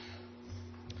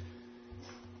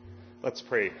Let's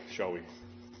pray, shall we?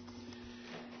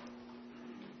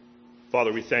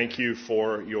 Father, we thank you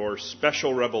for your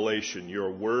special revelation, your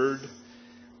word,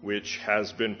 which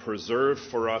has been preserved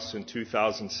for us in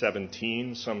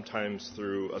 2017, sometimes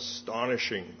through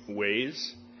astonishing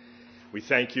ways. We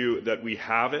thank you that we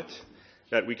have it,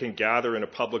 that we can gather in a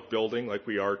public building like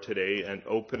we are today and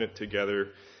open it together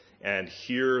and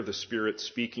hear the Spirit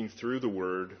speaking through the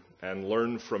word and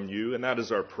learn from you. And that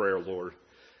is our prayer, Lord.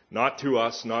 Not to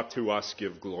us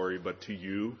give glory, but to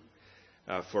you.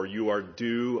 For you are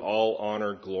due all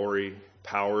honor, glory,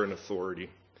 power, and authority.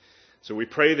 So we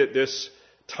pray that this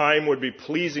time would be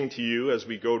pleasing to you as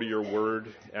we go to your word,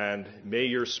 and may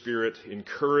your Spirit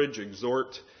encourage,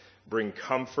 exhort, bring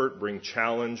comfort, bring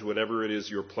challenge, whatever it is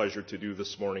your pleasure to do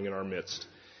this morning in our midst.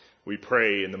 We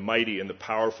pray in the mighty and the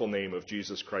powerful name of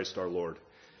Jesus Christ our Lord.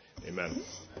 Amen.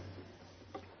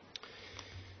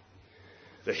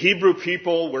 The Hebrew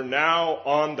people were now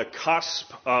on the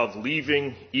cusp of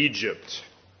leaving Egypt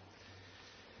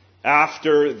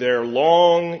after their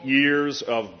long years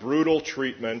of brutal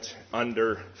treatment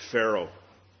under Pharaoh.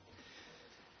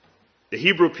 The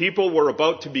Hebrew people were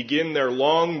about to begin their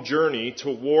long journey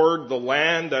toward the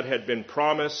land that had been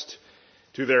promised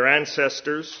to their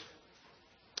ancestors.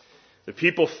 The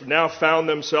people now found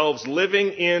themselves living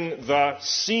in the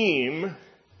seam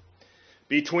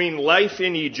between life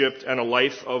in Egypt and a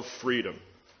life of freedom.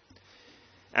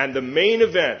 And the main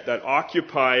event that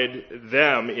occupied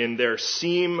them in their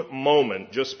seam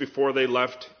moment just before they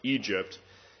left Egypt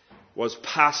was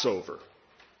Passover.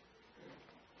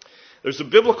 There's a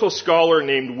biblical scholar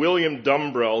named William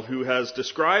Dumbrell who has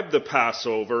described the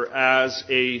Passover as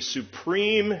a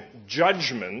supreme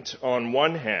judgment on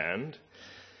one hand,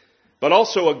 but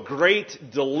also a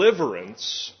great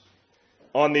deliverance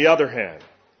on the other hand.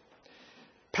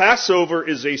 Passover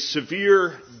is a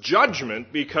severe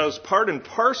judgment because part and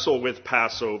parcel with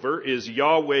Passover is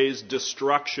Yahweh's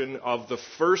destruction of the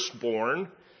firstborn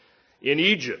in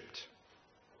Egypt.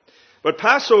 But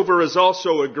Passover is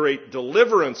also a great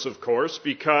deliverance, of course,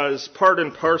 because part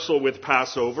and parcel with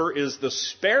Passover is the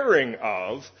sparing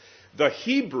of the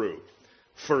Hebrew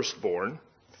firstborn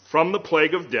from the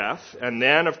plague of death. And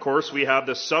then, of course, we have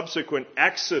the subsequent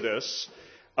exodus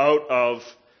out of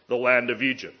the land of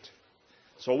Egypt.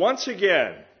 So once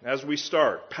again, as we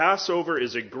start, Passover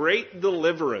is a great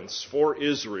deliverance for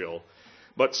Israel,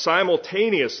 but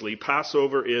simultaneously,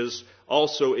 Passover is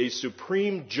also a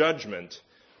supreme judgment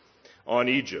on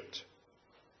Egypt.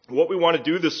 What we want to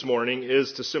do this morning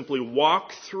is to simply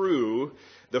walk through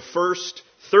the first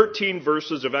 13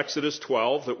 verses of Exodus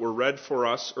 12 that were read for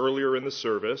us earlier in the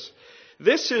service.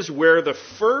 This is where the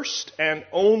first and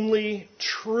only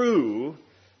true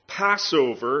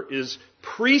Passover is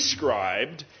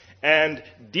prescribed and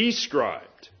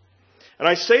described. And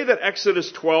I say that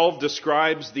Exodus 12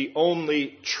 describes the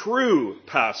only true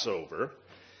Passover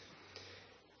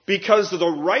because the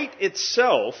rite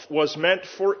itself was meant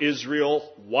for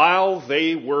Israel while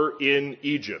they were in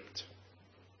Egypt.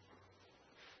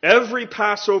 Every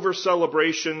Passover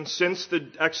celebration since the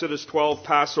Exodus 12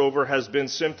 Passover has been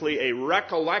simply a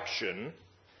recollection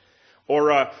or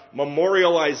a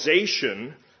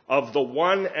memorialization of the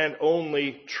one and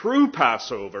only true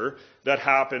Passover that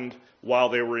happened while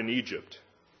they were in Egypt.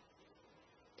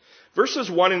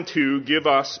 Verses 1 and 2 give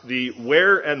us the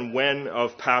where and when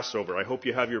of Passover. I hope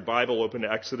you have your Bible open to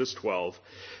Exodus 12.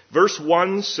 Verse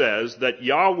 1 says that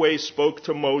Yahweh spoke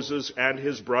to Moses and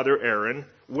his brother Aaron,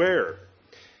 where?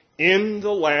 In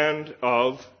the land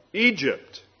of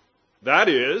Egypt. That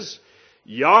is,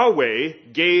 Yahweh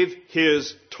gave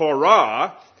his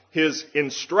Torah, his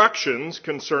instructions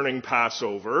concerning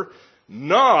Passover,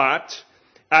 not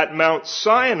at Mount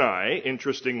Sinai,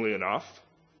 interestingly enough,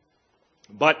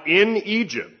 but in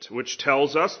Egypt, which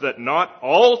tells us that not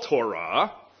all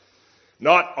Torah,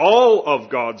 not all of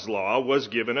God's law was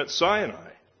given at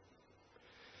Sinai.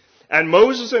 And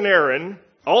Moses and Aaron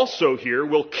also here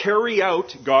will carry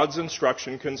out God's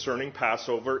instruction concerning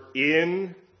Passover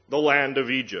in the land of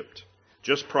Egypt,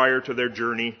 just prior to their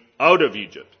journey out of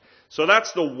Egypt. So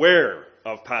that's the where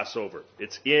of Passover.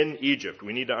 It's in Egypt.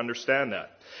 We need to understand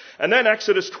that. And then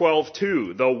Exodus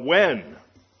 12:2, the when.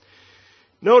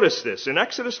 Notice this. In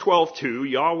Exodus 12:2,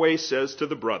 Yahweh says to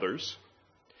the brothers,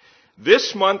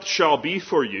 "This month shall be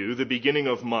for you the beginning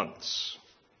of months.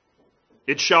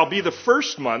 It shall be the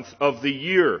first month of the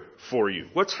year for you."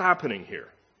 What's happening here?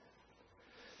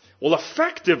 Well,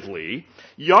 effectively,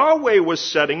 Yahweh was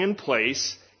setting in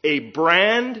place a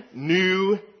brand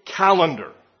new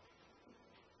calendar.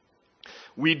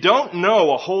 We don't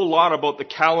know a whole lot about the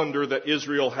calendar that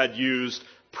Israel had used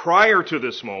prior to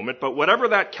this moment, but whatever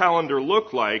that calendar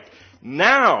looked like,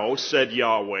 Now, said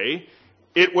Yahweh,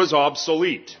 it was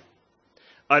obsolete.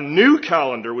 A new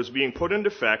calendar was being put into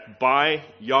effect by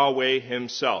Yahweh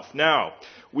himself. Now,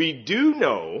 we do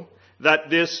know that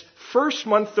this first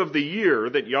month of the year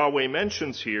that Yahweh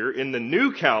mentions here in the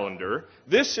new calendar,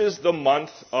 this is the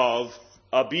month of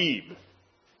Abib,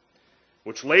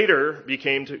 which later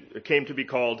came to be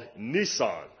called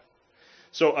Nisan.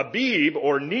 So Abib,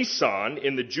 or Nisan,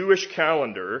 in the Jewish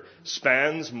calendar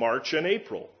spans March and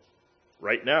April,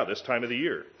 right now, this time of the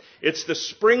year. It's the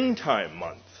springtime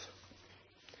month.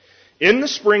 In the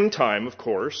springtime, of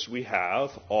course, we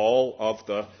have all of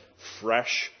the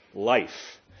fresh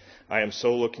life. I am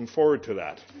so looking forward to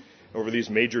that over these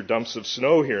major dumps of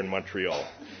snow here in Montreal.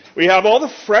 We have all the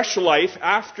fresh life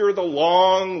after the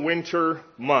long winter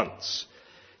months.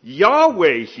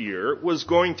 Yahweh here was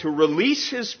going to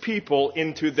release his people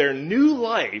into their new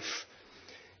life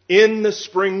in the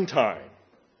springtime,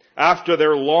 after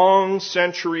their long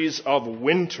centuries of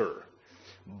winter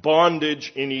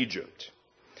bondage in Egypt.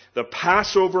 The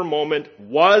Passover moment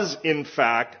was, in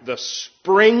fact, the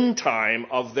springtime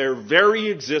of their very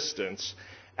existence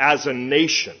as a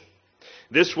nation.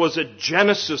 This was a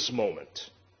Genesis moment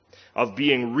of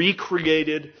being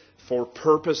recreated for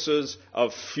purposes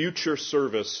of future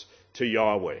service to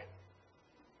Yahweh.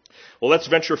 Well, let's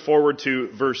venture forward to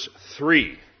verse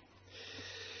 3.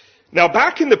 Now,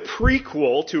 back in the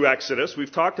prequel to Exodus,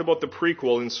 we've talked about the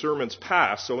prequel in sermons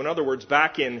past. So in other words,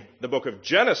 back in the book of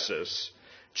Genesis,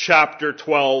 chapter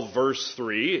 12, verse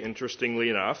 3, interestingly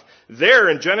enough, there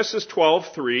in Genesis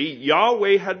 12:3,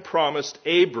 Yahweh had promised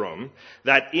Abram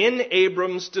that in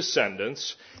Abram's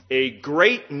descendants a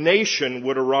great nation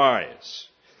would arise.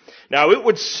 Now, it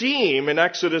would seem in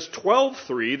Exodus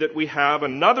 12:3 that we have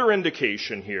another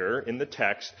indication here in the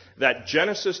text that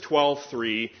Genesis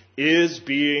 12:3 is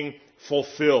being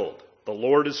fulfilled. The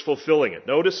Lord is fulfilling it.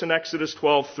 Notice in Exodus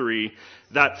 12:3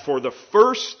 that for the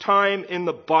first time in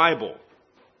the Bible,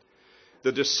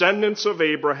 the descendants of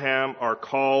Abraham are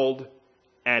called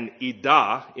an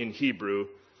Idah in Hebrew,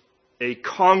 a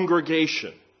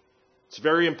congregation. It's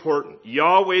very important.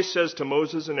 Yahweh says to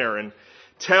Moses and Aaron,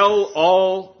 tell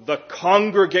all the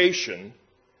congregation,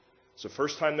 it's the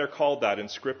first time they're called that in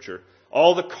Scripture,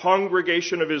 all the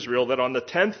congregation of Israel, that on the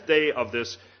 10th day of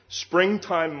this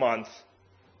springtime month,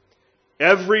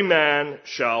 every man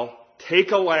shall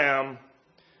take a lamb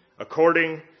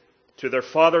according to their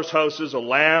father's houses, a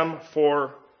lamb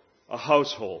for a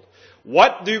household.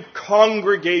 What do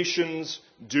congregations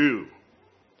do?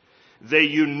 They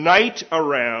unite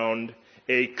around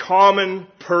a common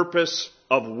purpose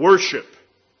of worship.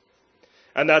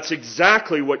 And that's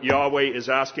exactly what Yahweh is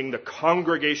asking the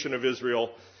congregation of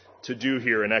Israel to do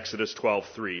here in Exodus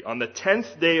 12:3. On the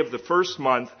 10th day of the first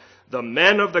month, the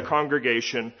men of the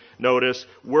congregation, notice,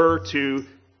 were to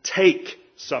take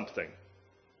something.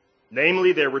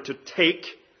 Namely, they were to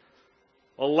take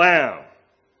a lamb.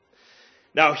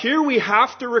 Now, here we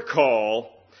have to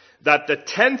recall that the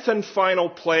 10th and final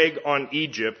plague on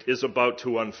Egypt is about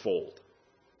to unfold.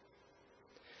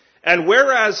 And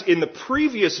whereas in the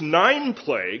previous 9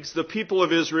 plagues, the people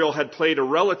of Israel had played a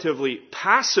relatively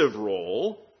passive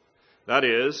role, that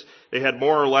is, they had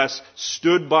more or less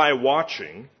stood by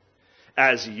watching,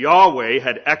 as Yahweh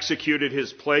had executed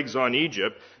his plagues on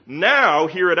Egypt, now,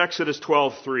 here at Exodus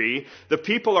 12:3, the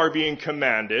people are being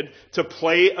commanded to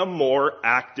play a more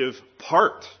active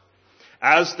part.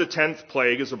 As the 10th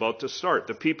plague is about to start,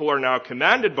 the people are now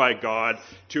commanded by God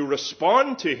to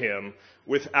respond to him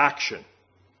with action.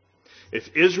 If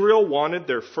Israel wanted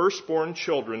their firstborn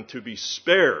children to be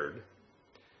spared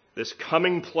this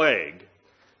coming plague,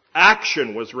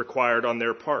 action was required on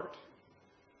their part.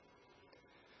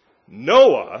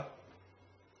 Noah,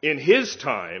 in his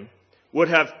time, would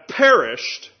have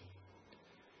perished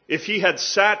if he had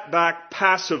sat back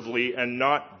passively and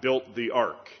not built the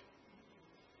ark.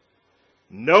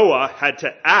 Noah had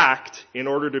to act in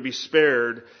order to be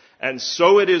spared, and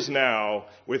so it is now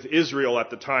with Israel at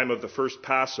the time of the first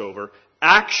Passover.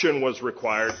 Action was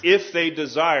required if they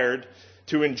desired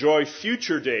to enjoy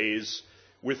future days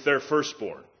with their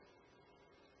firstborn.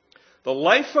 The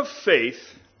life of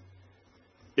faith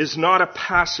is not a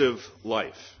passive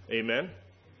life. Amen?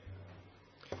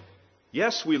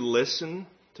 Yes, we listen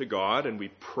to God and we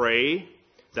pray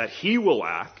that he will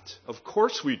act. Of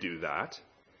course we do that.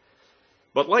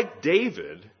 But like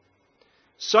David,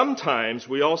 sometimes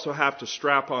we also have to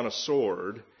strap on a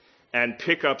sword and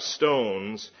pick up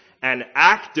stones and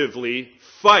actively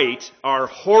fight our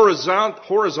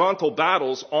horizontal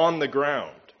battles on the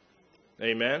ground.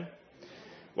 Amen?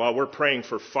 While we're praying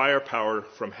for firepower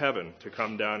from heaven to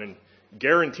come down and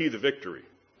guarantee the victory.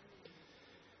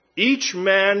 Each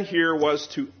man here was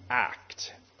to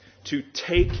act, to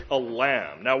take a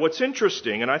lamb. Now what's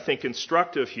interesting, and I think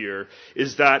instructive here,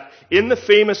 is that in the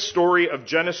famous story of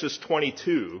Genesis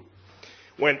 22,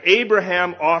 when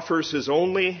Abraham offers his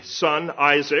only son,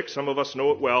 Isaac, some of us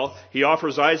know it well, he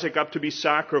offers Isaac up to be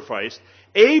sacrificed.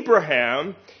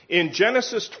 Abraham, in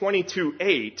Genesis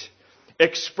 22:8,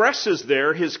 expresses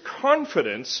there his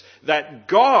confidence that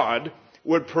God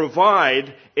would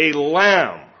provide a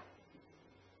lamb.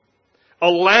 A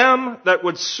lamb that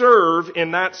would serve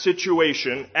in that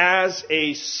situation as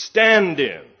a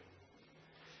stand-in,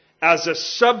 as a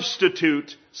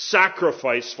substitute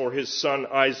sacrifice for his son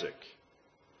Isaac.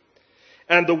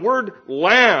 And the word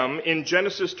lamb in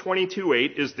Genesis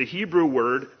 22:8 is the Hebrew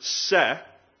word seh,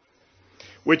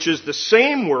 which is the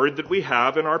same word that we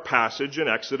have in our passage in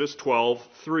Exodus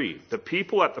 12:3. The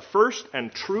people at the first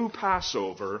and true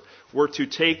Passover were to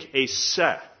take a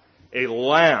seh, a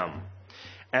lamb.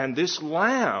 And this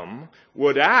lamb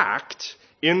would act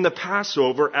in the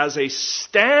Passover as a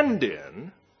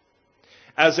stand-in,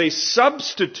 as a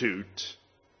substitute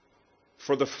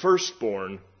for the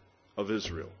firstborn of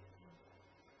Israel.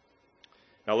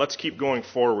 Now let's keep going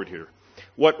forward here.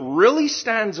 What really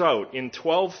stands out in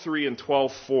 12:3 and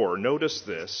 12:4, notice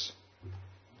this.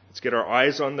 Let's get our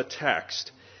eyes on the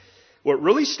text. What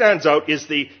really stands out is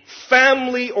the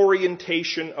family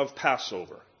orientation of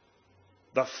Passover.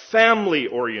 The family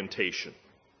orientation.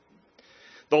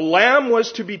 The lamb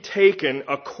was to be taken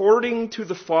according to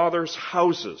the father's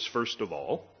houses, first of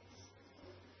all.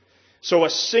 So a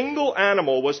single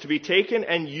animal was to be taken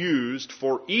and used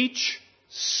for each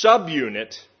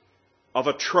subunit of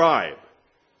a tribe.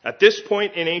 At this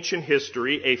point in ancient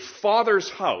history, a father's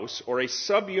house, or a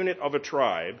subunit of a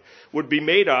tribe, would be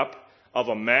made up of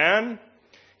a man,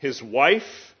 his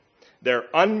wife, their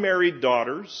unmarried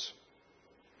daughters,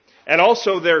 and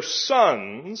also their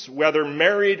sons, whether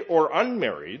married or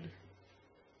unmarried,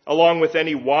 along with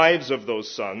any wives of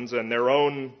those sons and their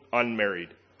own unmarried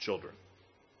children.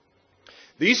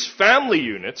 These family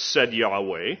units, said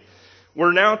Yahweh,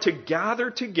 were now to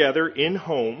gather together in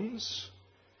homes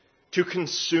to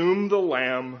consume the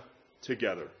lamb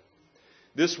together.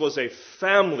 This was a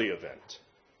family event,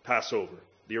 Passover,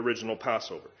 the original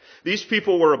Passover. These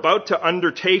people were about to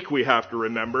undertake, we have to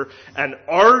remember, an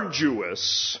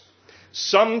arduous,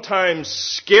 sometimes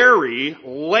scary,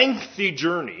 lengthy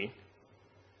journey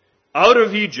out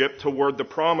of Egypt toward the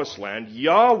Promised Land.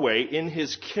 Yahweh, in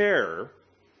his care,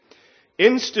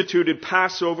 instituted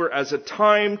Passover as a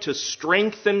time to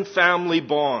strengthen family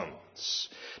bonds,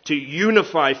 to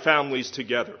unify families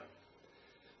together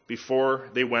before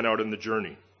they went out on the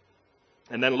journey.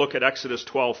 And then look at Exodus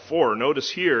 12:4. Notice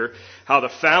here how the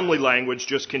family language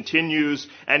just continues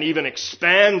and even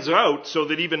expands out so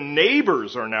that even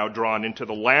neighbors are now drawn into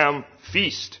the lamb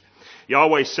feast.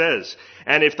 Yahweh says,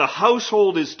 "And if the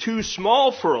household is too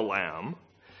small for a lamb,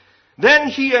 then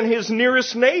he and his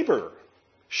nearest neighbor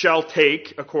shall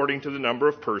take, according to the number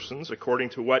of persons, according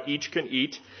to what each can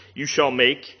eat, you shall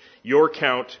make your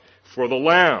count for the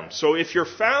lamb." So if your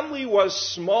family was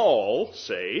small,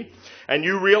 say, and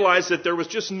you realized that there was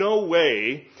just no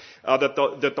way that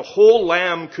the whole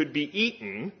lamb could be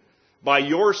eaten by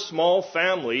your small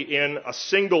family in a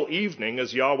single evening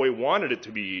as Yahweh wanted it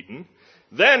to be eaten,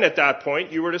 then at that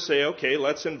point you were to say, okay,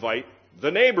 let's invite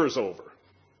the neighbors over.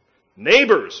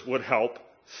 Neighbors would help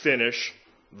finish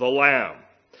the lamb.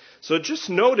 So just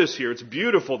notice here, it's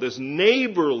beautiful, this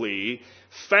neighborly,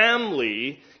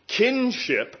 family,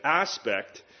 kinship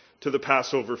aspect to the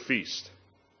Passover feast.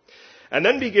 And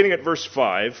then beginning at verse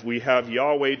 5, we have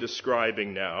Yahweh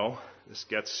describing now, this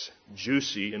gets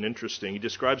juicy and interesting, he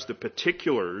describes the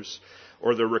particulars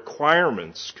or the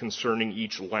requirements concerning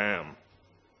each lamb.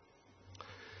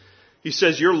 He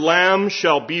says, "Your lamb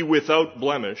shall be without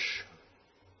blemish,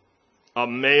 a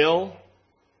male,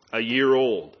 a year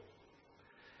old.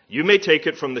 You may take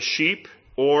it from the sheep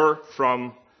or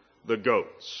from the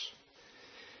goats."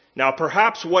 Now,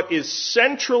 perhaps what is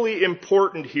centrally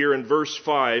important here in verse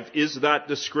 5 is that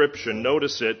description.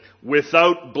 Notice it,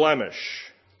 without blemish.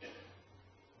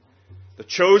 The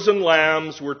chosen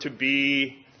lambs were to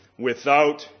be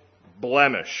without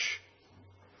blemish.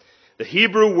 The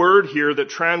Hebrew word here that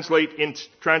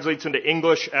translates into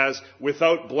English as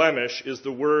without blemish is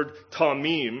the word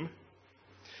tamim,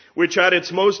 which at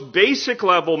its most basic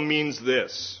level means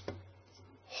this: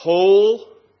 whole,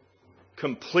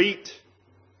 complete,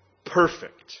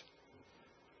 perfect.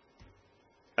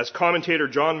 As commentator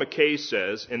John Mackay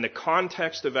says, in the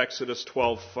context of Exodus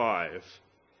 12:5,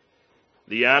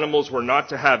 the animals were not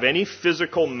to have any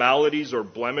physical maladies or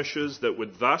blemishes that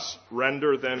would thus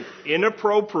render them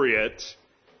inappropriate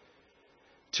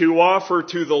to offer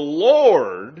to the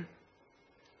Lord,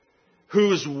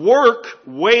 whose work,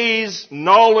 ways,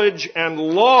 knowledge, and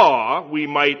law, we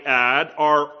might add,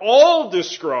 are all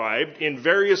described in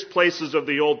various places of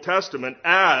the Old Testament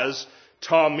as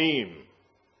tamim,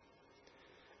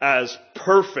 as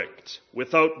perfect,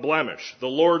 without blemish. The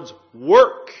Lord's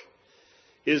work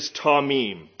is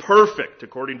tamim, perfect,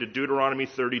 according to Deuteronomy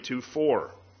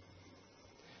 32:4.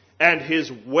 And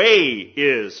his way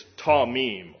is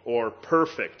tamim, or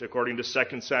perfect, according to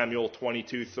 2 Samuel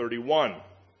 22:31.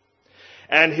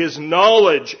 And his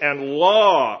knowledge and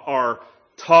law are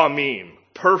tamim,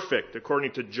 perfect,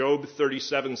 according to Job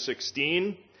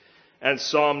 37:16 and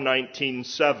Psalm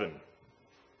 19:7.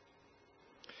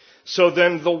 So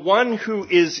then the one who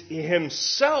is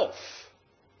himself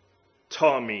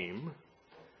tamim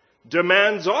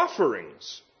demands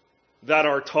offerings that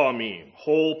are tamim,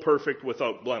 whole, perfect,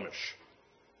 without blemish.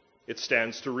 It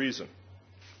stands to reason.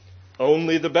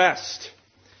 Only the best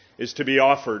is to be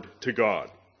offered to God.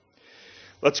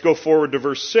 Let's go forward to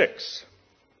verse 6.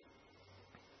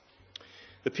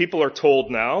 The people are told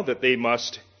now that they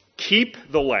must keep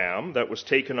the lamb that was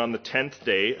taken on the 10th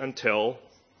day until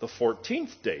the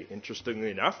 14th day.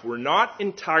 Interestingly enough, we're not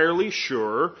entirely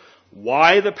sure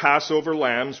why the Passover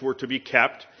lambs were to be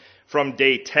kept from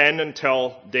day 10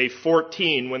 until day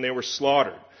 14 when they were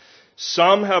slaughtered.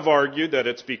 Some have argued that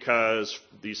it's because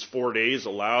these 4 days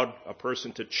allowed a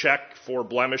person to check for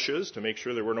blemishes, to make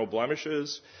sure there were no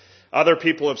blemishes. Other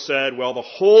people have said, well, the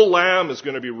whole lamb is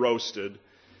going to be roasted,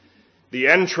 the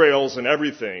entrails and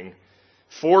everything.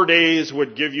 4 days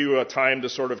would give you a time to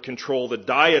sort of control the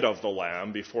diet of the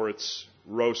lamb before it's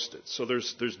roasted. So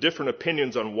there's different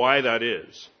opinions on why that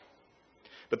is.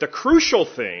 But the crucial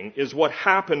thing is what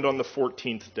happened on the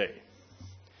 14th day.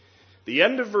 The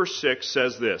end of verse 6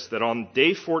 says this, that on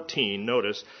day 14,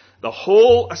 notice, the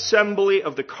whole assembly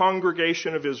of the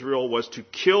congregation of Israel was to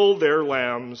kill their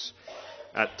lambs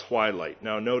at twilight.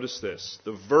 Now notice this.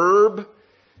 The verb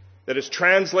that is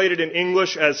translated in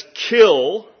English as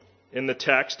kill in the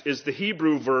text is the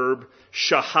Hebrew verb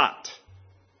shahat.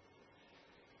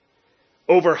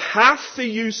 Over half the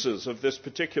uses of this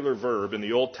particular verb in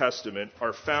the Old Testament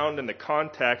are found in the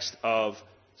context of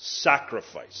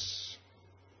sacrifice.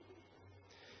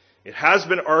 It has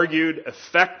been argued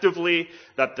effectively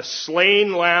that the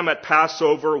slain lamb at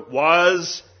Passover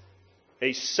was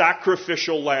a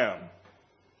sacrificial lamb.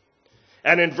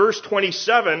 And in verse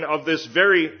 27 of this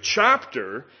very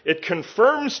chapter, it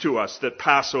confirms to us that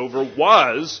Passover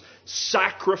was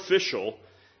sacrificial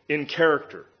in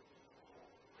character.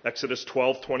 Exodus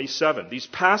 12:27. These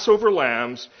Passover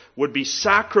lambs would be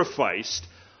sacrificed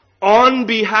on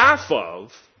behalf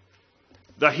of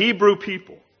the Hebrew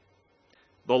people.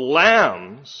 The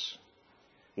lambs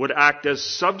would act as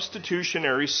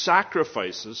substitutionary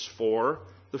sacrifices for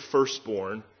the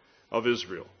firstborn of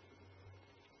Israel.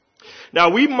 Now,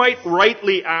 we might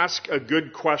rightly ask a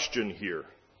good question here.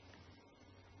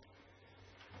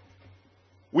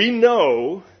 We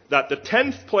know that the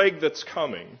 10th plague that's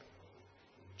coming,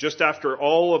 just after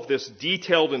all of this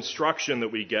detailed instruction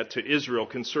that we get to Israel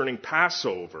concerning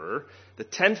Passover, the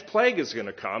 10th plague is going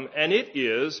to come, and it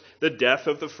is the death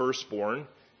of the firstborn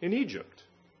in Egypt.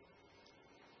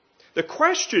 The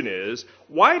question is,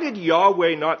 why did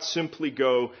Yahweh not simply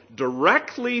go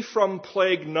directly from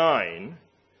plague 9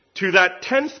 to that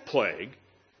 10th plague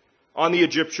on the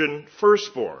Egyptian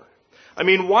firstborn? I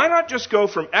mean, why not just go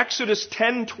from Exodus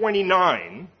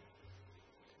 10:29,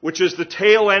 which is the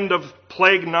tail end of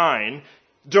plague 9,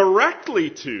 directly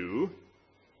to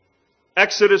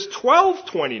Exodus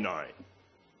 12:29,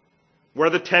 where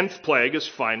the 10th plague is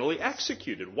finally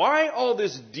executed? Why all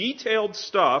this detailed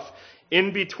stuff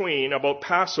in between about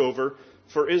Passover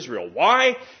for Israel?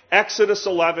 Why Exodus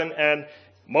 11 and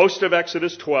most of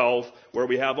Exodus 12, where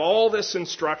we have all this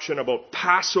instruction about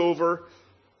Passover?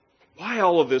 Why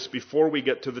all of this before we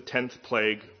get to the 10th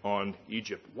plague on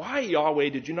Egypt? Why, Yahweh,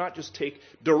 did you not just take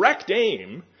direct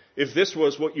aim, if this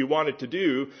was what you wanted to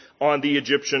do, on the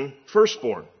Egyptian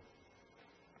firstborn?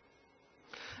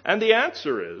 And the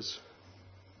answer is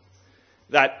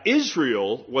that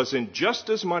Israel was in just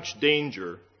as much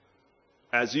danger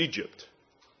as Egypt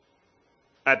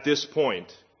at this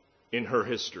point in her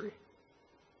history.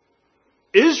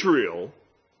 Israel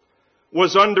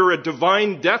was under a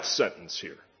divine death sentence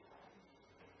here,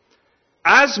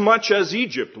 as much as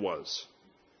Egypt was.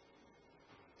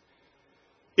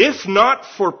 If not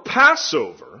for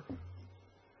Passover,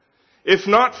 if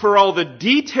not for all the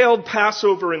detailed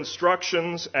Passover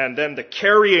instructions and then the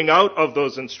carrying out of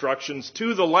those instructions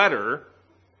to the letter,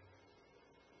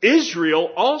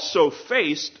 Israel also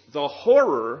faced the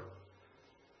horror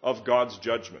of God's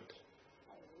judgment.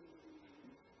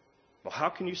 Well, how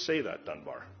can you say that,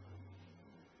 Dunbar?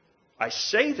 I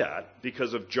say that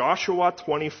because of Joshua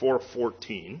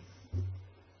 24:14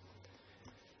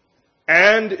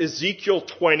 and Ezekiel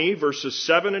 20, verses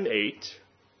 7 and 8,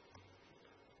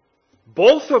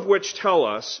 both of which tell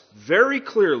us very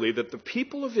clearly that the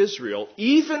people of Israel,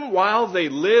 even while they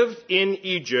lived in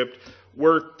Egypt,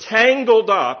 were tangled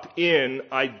up in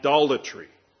idolatry.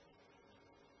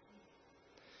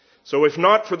 So if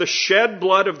not for the shed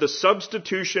blood of the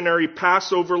substitutionary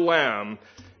Passover lamb,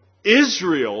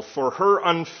 Israel, for her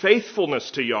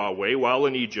unfaithfulness to Yahweh while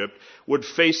in Egypt, would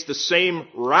face the same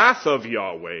wrath of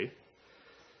Yahweh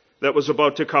that was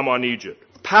about to come on Egypt.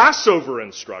 Passover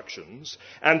instructions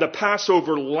and the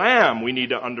Passover lamb, we need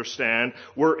to understand,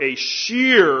 were a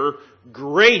sheer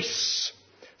grace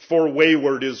for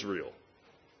wayward Israel.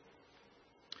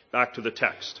 Back to the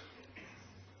text.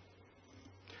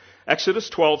 Exodus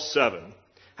 12:7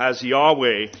 has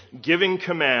Yahweh giving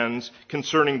commands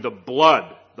concerning the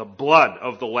blood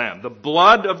of the lamb. The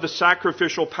blood of the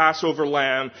sacrificial Passover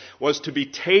lamb was to be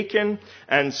taken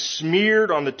and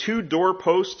smeared on the two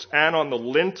doorposts and on the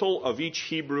lintel of each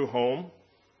Hebrew home.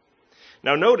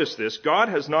 Now notice this, God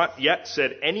has not yet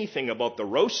said anything about the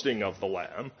roasting of the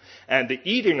lamb and the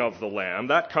eating of the lamb.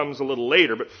 That comes a little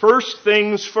later. But first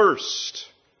things first,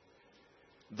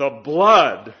 the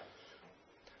blood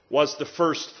was the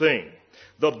first thing.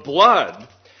 The blood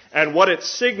and what it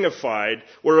signified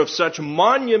were of such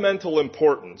monumental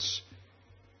importance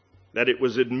that it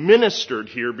was administered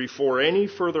here before any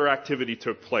further activity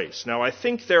took place. Now, I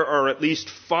think there are at least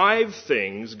 5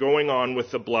 things going on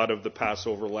with the blood of the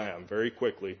Passover lamb, very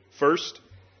quickly. First,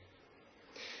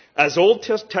 as Old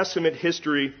Testament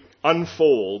history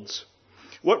unfolds,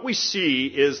 what we see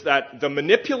is that the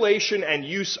manipulation and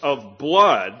use of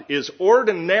blood is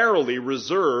ordinarily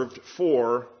reserved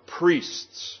for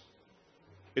priests.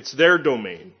 It's their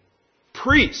domain.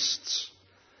 Priests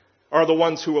are the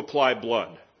ones who apply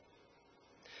blood.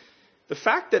 The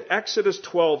fact that Exodus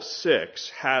 12:6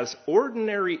 has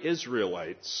ordinary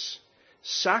Israelites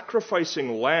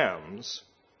sacrificing lambs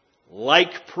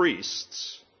like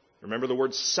priests, remember the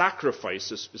word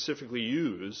sacrifice is specifically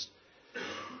used.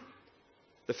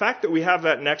 The fact that we have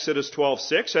that in Exodus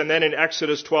 12:6 and then in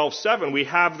Exodus 12:7 we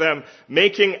have them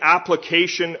making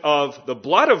application of the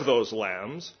blood of those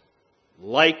lambs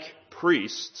like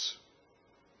priests.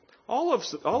 All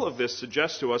of this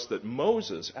suggests to us that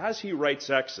Moses, as he writes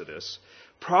Exodus,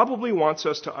 probably wants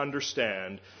us to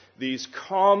understand these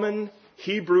common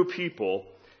Hebrew people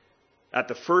at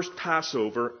the first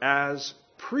Passover as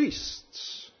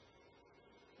priests.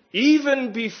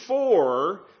 Even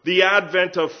before the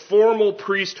advent of formal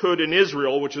priesthood in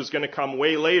Israel, which is going to come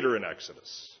way later in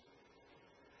Exodus.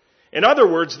 In other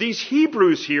words, these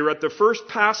Hebrews here at the first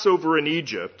Passover in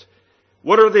Egypt,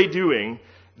 what are they doing?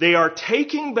 They are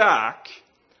taking back,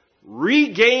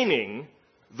 regaining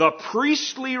the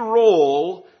priestly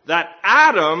role that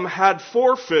Adam had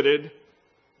forfeited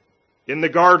in the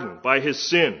garden by his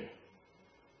sin.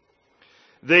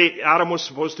 Adam was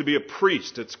supposed to be a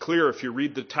priest. It's clear if you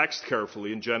read the text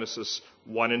carefully in Genesis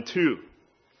 1 and 2.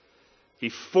 He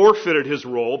forfeited his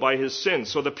role by his sin.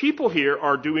 So the people here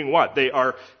are doing what? They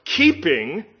are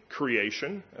keeping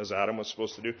creation, as Adam was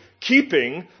supposed to do,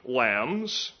 keeping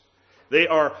lambs. They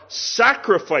are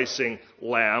sacrificing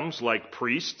lambs like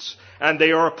priests, and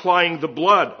they are applying the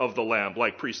blood of the lamb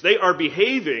like priests. They are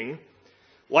behaving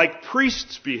like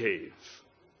priests behave.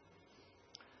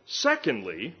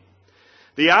 Secondly,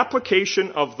 the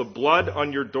application of the blood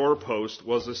on your doorpost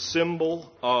was a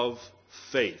symbol of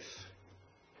faith.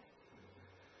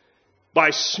 By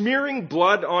smearing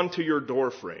blood onto your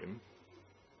doorframe,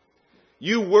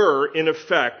 you were, in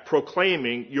effect,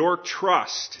 proclaiming your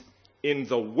trust in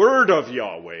the word of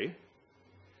Yahweh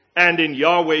and in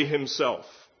Yahweh himself.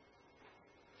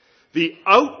 The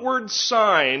outward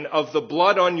sign of the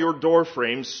blood on your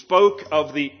doorframe spoke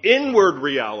of the inward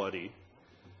reality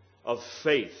of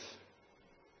faith.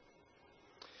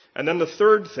 And then the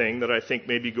third thing that I think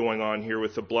may be going on here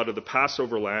with the blood of the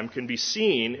Passover lamb can be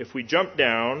seen if we jump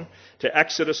down to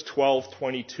Exodus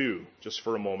 12:22, just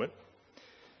for a moment.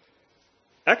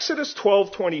 Exodus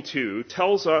 12:22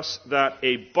 tells us that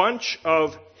a bunch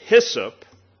of hyssop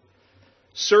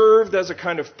served as a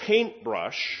kind of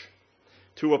paintbrush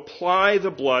to apply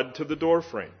the blood to the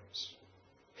doorframes.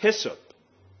 Hyssop.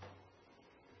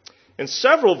 In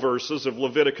several verses of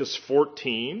Leviticus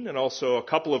 14 and also a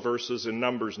couple of verses in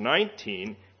Numbers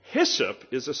 19, hyssop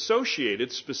is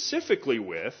associated specifically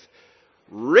with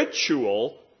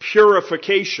ritual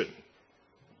purification.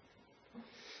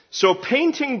 So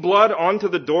painting blood onto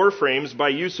the door frames by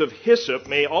use of hyssop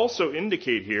may also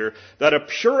indicate here that a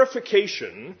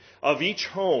purification of each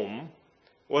home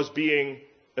was being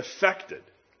effected.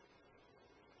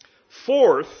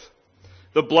 Fourth,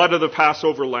 the blood of the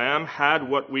Passover lamb had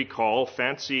what we call,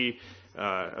 fancy,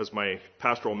 as my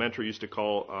pastoral mentor used to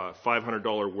call,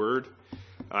 $500 word.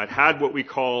 It had what we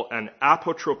call an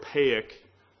apotropaic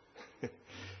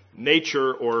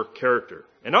nature or character.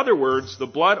 In other words, the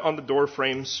blood on the door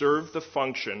frame served the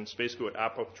function, it's basically what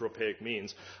apotropaic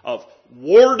means, of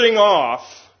warding off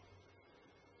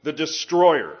the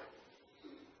destroyer.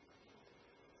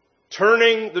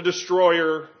 Turning the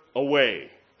destroyer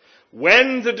away.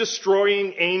 When the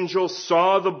destroying angel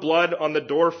saw the blood on the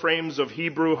door frames of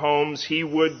Hebrew homes, he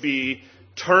would be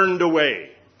turned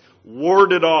away,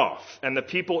 warded off, and the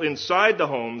people inside the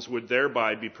homes would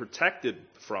thereby be protected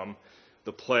from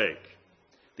the plague.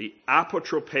 The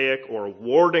apotropaic or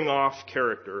warding off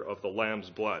character of the lamb's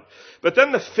blood. But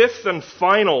then the fifth and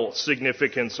final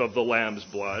significance of the lamb's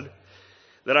blood,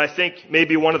 that I think may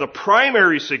be one of the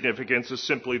primary significance, is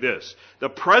simply this. The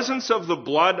presence of the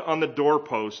blood on the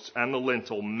doorposts and the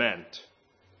lintel meant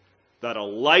that a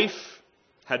life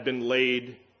had been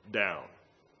laid down.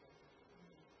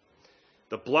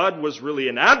 The blood was really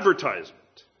an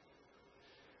advertisement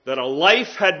that a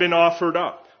life had been offered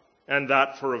up, and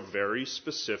that for a very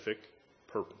specific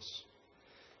purpose.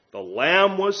 The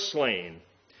lamb was slain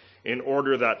in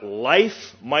order that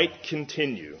life might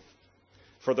continue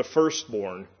for the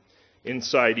firstborn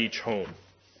inside each home.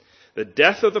 The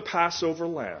death of the Passover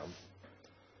lamb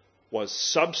was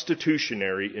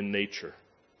substitutionary in nature.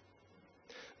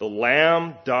 The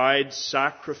lamb died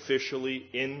sacrificially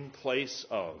in place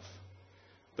of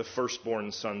the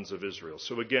firstborn sons of Israel.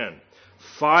 So again,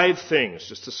 5 things,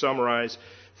 just to summarize,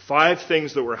 5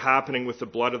 things that were happening with the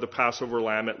blood of the Passover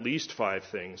lamb, at least 5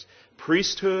 things.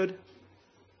 Priesthood,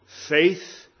 faith,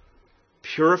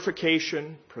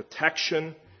 purification,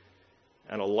 protection,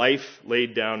 and a life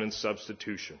laid down in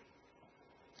substitution.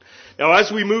 Now,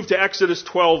 as we move to Exodus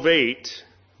 12:8,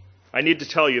 I need to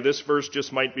tell you, this verse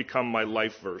just might become my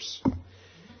life verse,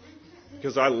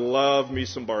 because I love me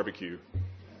some barbecue.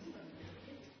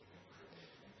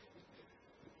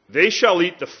 They shall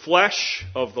eat the flesh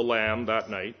of the lamb that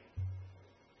night,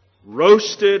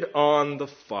 roasted on the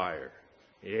fire.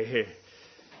 Yeah.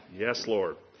 Yes,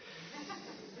 Lord.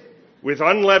 With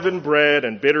unleavened bread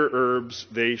and bitter herbs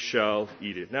they shall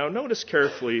eat it. Now notice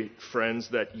carefully, friends,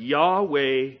 that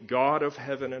Yahweh, God of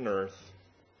heaven and earth,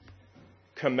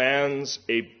 commands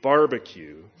a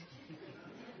barbecue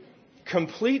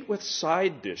complete with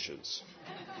side dishes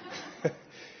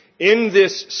in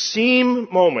this seam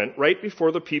moment right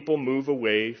before the people move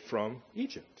away from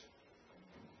Egypt.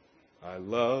 I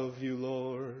love you,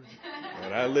 Lord,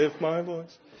 and I lift my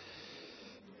voice.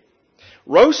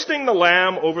 Roasting the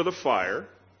lamb over the fire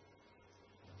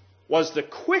was the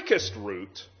quickest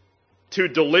route to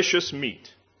delicious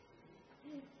meat.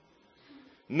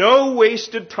 No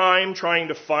wasted time trying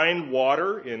to find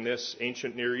water in this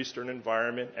ancient Near Eastern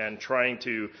environment and trying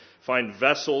to find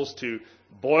vessels to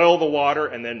boil the water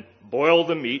and then boil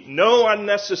the meat. No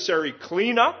unnecessary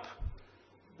cleanup.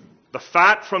 The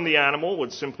fat from the animal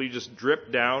would simply just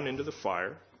drip down into the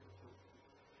fire.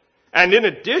 And in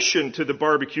addition to the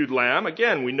barbecued lamb,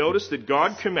 again, we notice that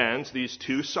God commands these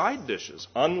 2 side dishes,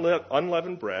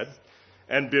 unleavened bread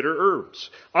and bitter herbs.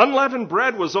 Unleavened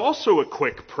bread was also a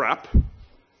quick prep.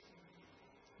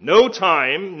 No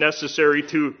time necessary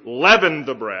to leaven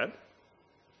the bread.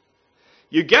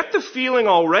 You get the feeling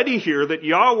already here that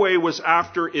Yahweh was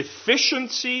after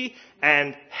efficiency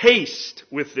and haste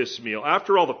with this meal.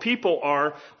 After all, the people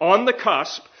are on the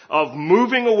cusp of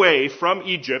moving away from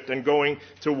Egypt and going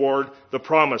toward the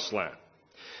Promised Land.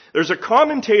 There's a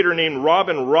commentator named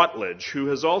Robin Rutledge who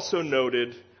has also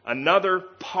noted another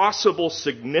possible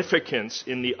significance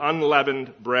in the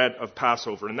unleavened bread of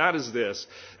Passover, and that is this,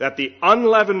 that the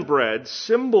unleavened bread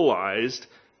symbolized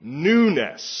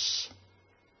newness,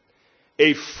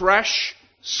 a fresh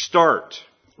start.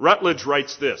 Rutledge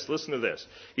writes this, listen to this.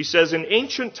 He says, in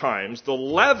ancient times, the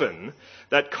leaven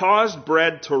that caused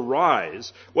bread to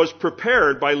rise was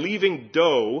prepared by leaving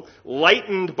dough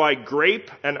lightened by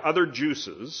grape and other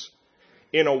juices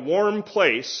in a warm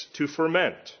place to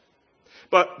ferment.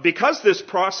 But because this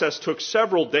process took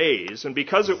several days, and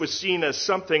because it was seen as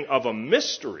something of a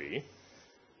mystery,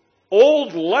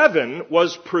 old leaven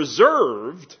was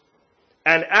preserved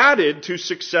and added to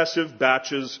successive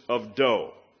batches of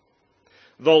dough.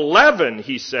 The leaven,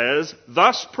 he says,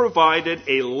 thus provided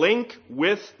a link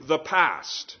with the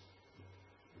past.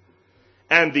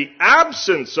 And the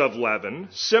absence of leaven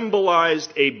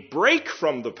symbolized a break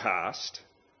from the past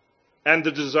and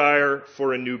the desire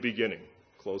for a new beginning.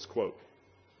 Close quote.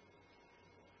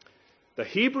 The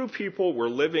Hebrew people were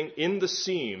living in the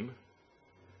seam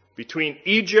between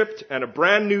Egypt and a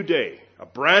brand new day, a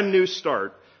brand new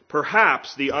start.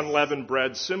 Perhaps the unleavened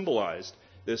bread symbolized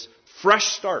this fresh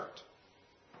start.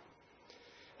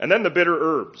 And then the bitter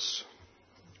herbs.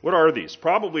 What are these?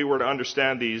 Probably we're to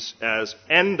understand these as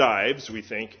endives, we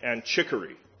think, and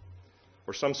chicory,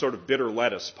 or some sort of bitter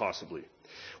lettuce, possibly.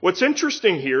 What's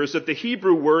interesting here is that the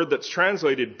Hebrew word that's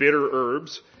translated bitter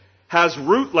herbs has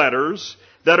root letters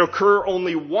that occur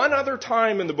only one other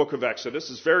time in the book of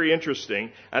Exodus. It's very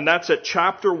interesting, and that's at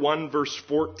chapter 1, verse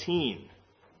 14,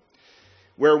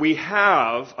 where we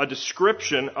have a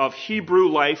description of Hebrew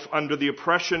life under the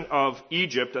oppression of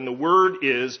Egypt, and the word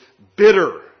is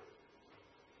bitter.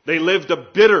 They lived a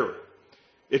bitter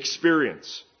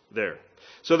experience there.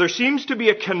 So there seems to be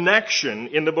a connection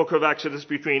in the book of Exodus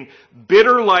between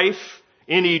bitter life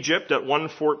in Egypt at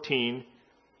 1:14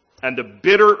 and the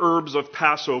bitter herbs of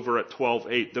Passover at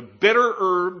 12:8. The bitter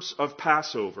herbs of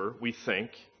Passover, we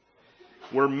think,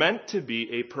 were meant to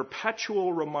be a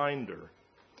perpetual reminder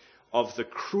of the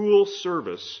cruel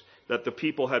service that the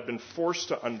people had been forced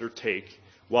to undertake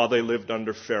while they lived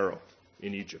under Pharaoh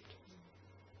in Egypt.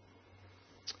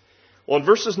 Well, in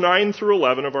verses 9 through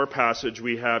 11 of our passage,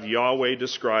 we have Yahweh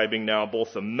describing now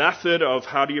both the method of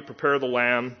how do you prepare the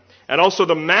lamb and also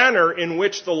the manner in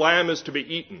which the lamb is to be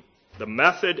eaten. The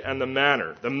method and the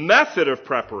manner. The method of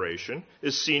preparation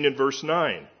is seen in verse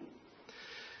 9.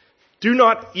 Do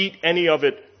not eat any of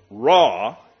it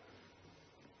raw.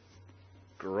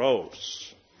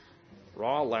 Gross.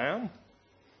 Raw lamb?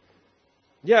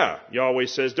 Yeah, Yahweh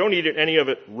says, don't eat any of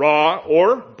it raw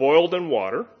or boiled in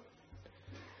water,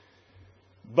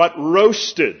 but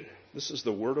roasted. This is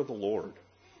the word of the Lord.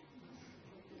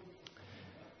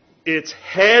 Its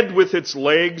head with its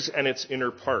legs and its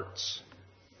inner parts.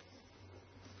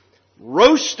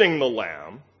 Roasting the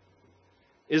lamb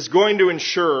is going to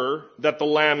ensure that the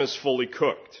lamb is fully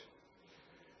cooked.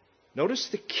 Notice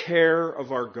the care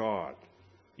of our God,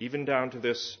 even down to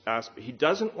this aspect. He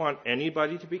doesn't want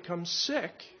anybody to become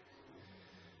sick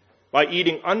by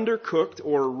eating undercooked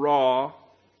or raw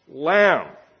lamb.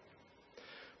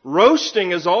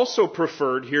 Roasting is also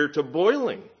preferred here to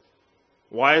boiling.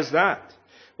 Why is that?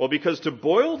 Well, because to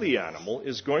boil the animal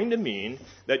is going to mean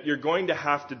that you're going to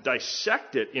have to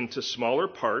dissect it into smaller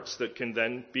parts that can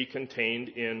then be contained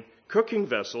in cooking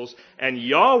vessels. And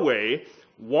Yahweh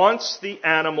wants the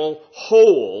animal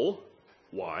whole.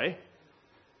 Why?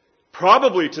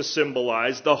 Probably to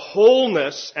symbolize the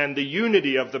wholeness and the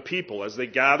unity of the people as they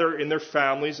gather in their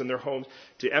families and their homes,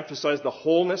 to emphasize the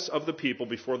wholeness of the people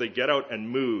before they get out and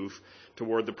move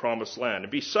toward the promised land.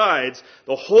 And besides,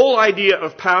 the whole idea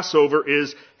of Passover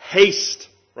is haste,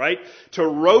 right? To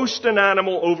roast an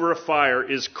animal over a fire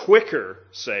is quicker,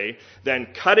 say,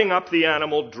 than cutting up the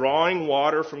animal, drawing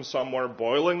water from somewhere,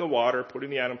 boiling the water, putting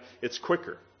the animal. It's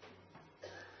quicker.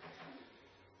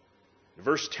 In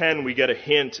verse 10, we get a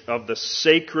hint of the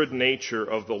sacred nature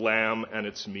of the lamb and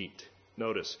its meat.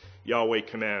 Notice, Yahweh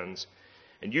commands,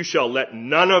 and you shall let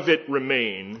none of it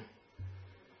remain.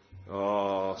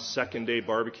 Oh, second day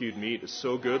barbecued meat is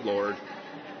so good, Lord.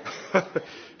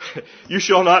 You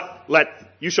shall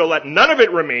let none of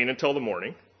it remain until the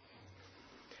morning.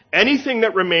 Anything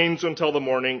that remains until the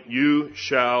morning, you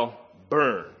shall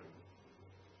burn.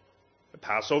 The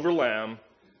Passover lamb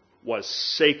was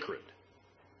sacred.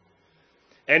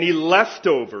 Any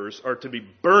leftovers are to be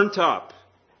burnt up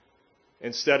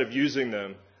instead of using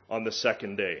them on the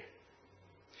second day.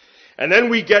 And then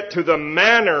we get to the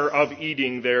manner of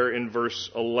eating there in verse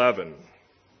 11.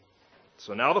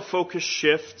 So now the focus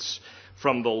shifts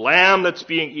from the lamb that's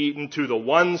being eaten to the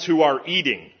ones who are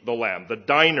eating the lamb, the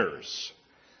diners.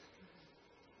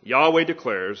 Yahweh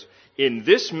declares, in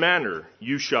this manner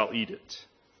you shall eat it.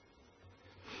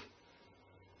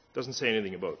 Doesn't say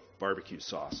anything about barbecue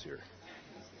sauce here.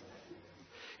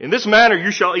 In this manner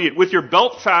you shall eat it, with your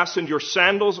belt fastened, your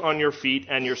sandals on your feet,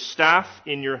 and your staff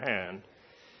in your hand.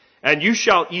 And you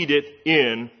shall eat it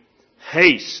in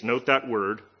haste. Note that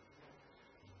word.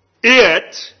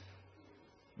 It,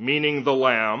 meaning the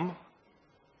lamb,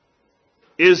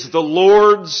 is the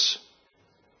Lord's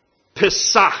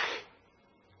Pesach.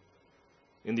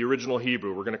 In the original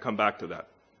Hebrew. We're going to come back to that.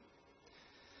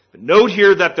 But note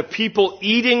here that the people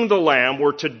eating the lamb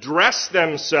were to dress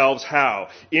themselves how?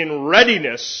 In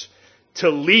readiness to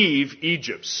leave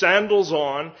Egypt. Sandals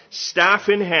on, staff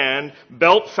in hand,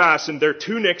 belt fastened. Their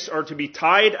tunics are to be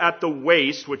tied at the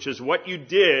waist, which is what you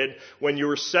did when you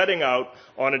were setting out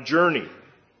on a journey.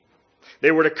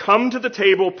 They were to come to the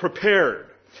table prepared.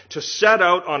 to set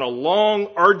out on a long,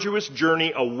 arduous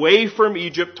journey away from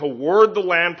Egypt toward the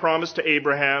land promised to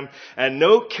Abraham. And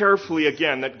note carefully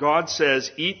again that God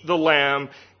says, eat the lamb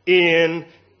in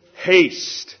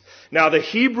haste. Now the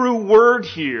Hebrew word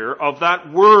here, of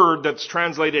that word that's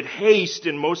translated haste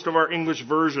in most of our English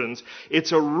versions,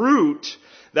 it's a root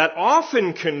that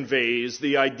often conveys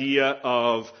the idea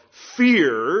of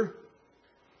fear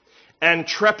and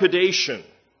trepidation.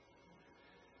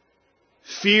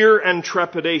 Fear and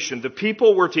trepidation. The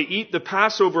people were to eat the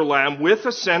Passover lamb with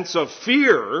a sense of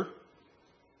fear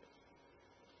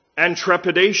and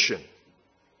trepidation.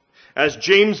 As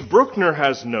James Bruckner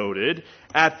has noted,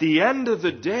 at the end of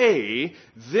the day,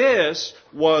 this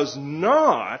was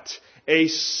not a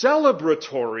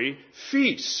celebratory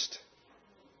feast.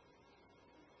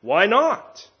 Why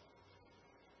not?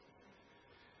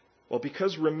 Well,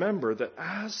 because remember that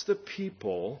as the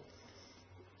people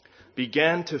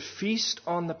began to feast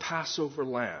on the Passover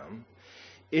lamb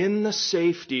in the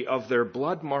safety of their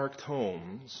blood-marked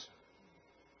homes,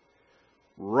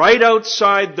 right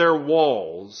outside their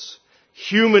walls,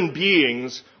 human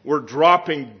beings were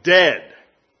dropping dead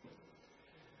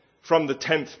from the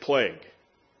 10th plague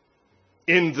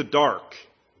in the dark.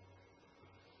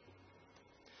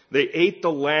 They ate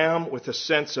the lamb with a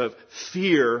sense of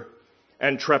fear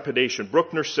and trepidation.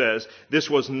 Bruckner says this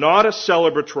was not a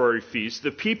celebratory feast.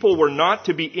 The people were not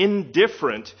to be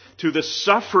indifferent to the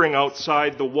suffering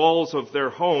outside the walls of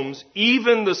their homes,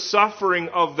 even the suffering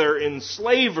of their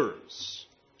enslavers.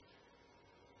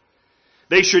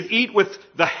 They should eat with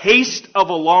the haste of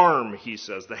alarm, he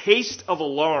says, the haste of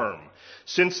alarm,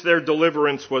 since their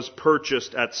deliverance was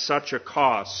purchased at such a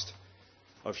cost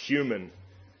of human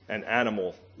and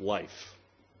animal life.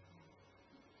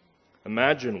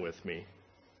 Imagine with me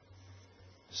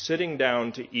sitting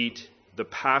down to eat the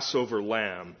Passover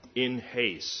lamb in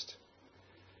haste,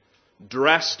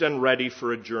 dressed and ready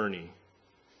for a journey,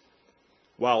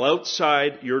 while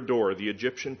outside your door the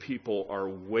Egyptian people are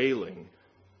wailing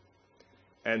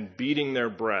and beating their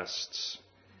breasts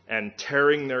and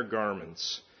tearing their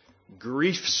garments,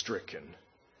 grief-stricken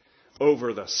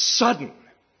over the sudden,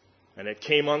 and it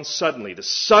came on suddenly, the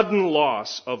sudden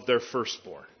loss of their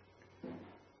firstborn.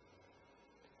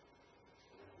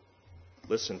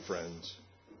 Listen, friends,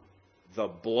 the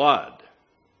blood,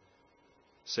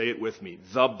 say it with me,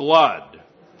 the blood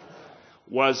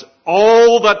was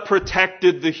all that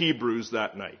protected the Hebrews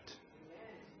that night.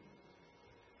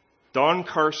 Don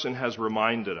Carson has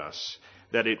reminded us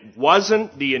that it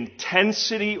wasn't the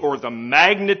intensity or the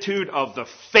magnitude of the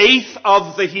faith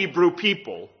of the Hebrew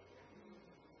people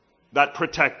that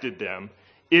protected them.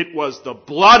 It was the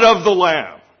blood of the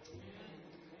Lamb.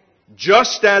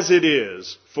 Just as it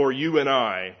is for you and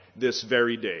I this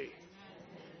very day.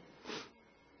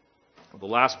 The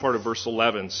last part of verse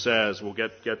 11 says, we'll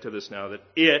get to this now, that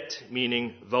it,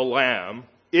 meaning the Lamb,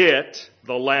 it,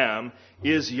 the Lamb,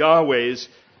 is Yahweh's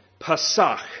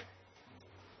Pesach.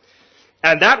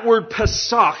 And that word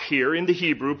Pesach here in the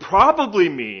Hebrew probably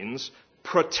means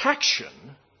protection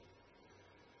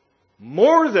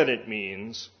more than it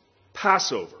means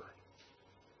Passover.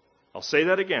 I'll say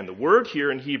that again. The word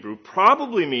here in Hebrew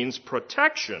probably means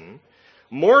protection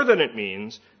more than it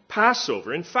means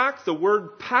Passover. In fact, the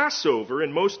word Passover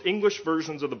in most English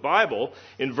versions of the Bible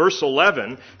in verse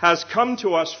 11 has come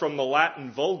to us from the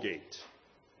Latin Vulgate,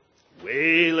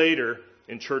 way later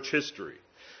in church history.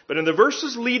 But in the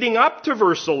verses leading up to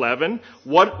verse 11,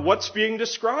 what's being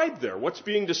described there? What's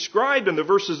being described in the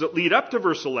verses that lead up to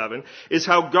verse 11 is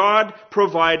how God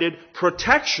provided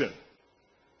protection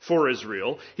for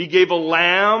Israel. He gave a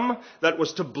lamb that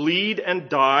was to bleed and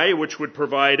die, which would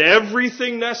provide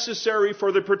everything necessary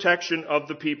for the protection of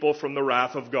the people from the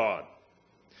wrath of God.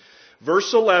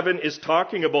 Verse 11 is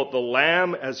talking about the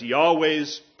lamb as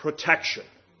Yahweh's protection.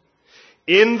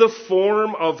 In the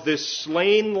form of this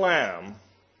slain lamb,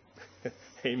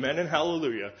 amen and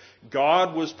hallelujah,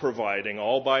 God was providing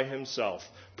all by himself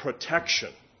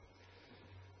protection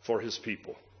for his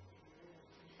people.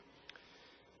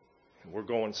 We're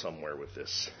going somewhere with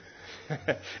this.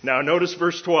 Now notice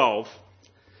verse 12.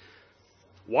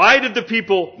 Why did the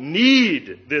people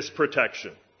need this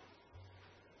protection?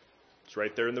 It's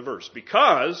right there in the verse.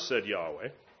 Because, said Yahweh,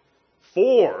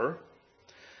 for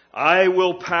I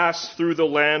will pass through the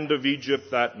land of Egypt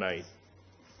that night,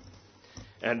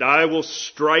 and I will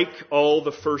strike all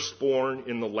the firstborn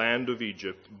in the land of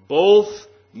Egypt, both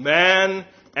man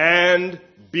and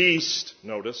beast,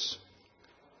 notice.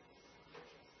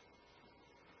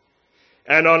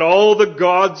 And on all the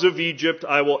gods of Egypt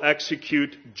I will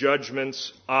execute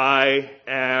judgments. I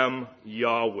am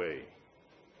Yahweh.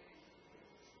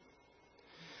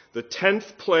 The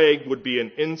 10th plague would be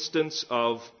an instance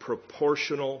of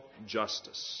proportional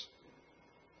justice.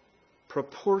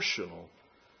 Proportional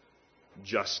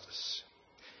justice.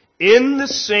 In the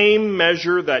same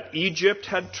measure that Egypt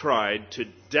had tried to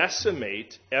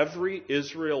decimate every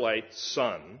Israelite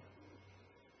son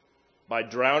by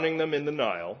drowning them in the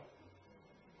Nile,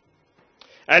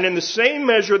 and in the same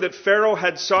measure that Pharaoh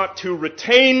had sought to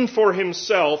retain for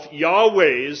himself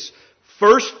Yahweh's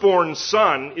firstborn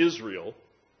son, Israel,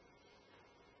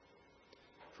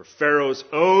 for Pharaoh's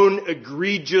own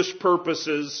egregious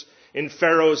purposes in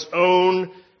Pharaoh's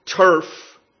own turf,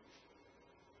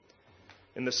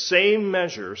 in the same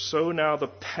measure, so now the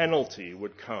penalty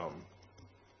would come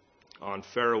on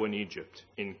Pharaoh and Egypt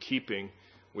in keeping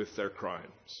with their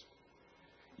crimes.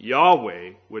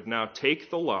 Yahweh would now take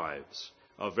the lives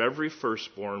of every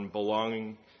firstborn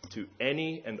belonging to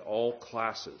any and all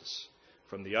classes,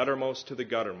 from the uttermost to the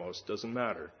guttermost, doesn't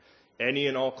matter, any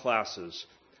and all classes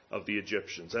of the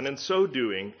Egyptians. And in so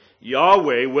doing,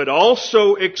 Yahweh would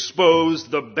also expose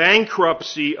the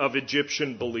bankruptcy of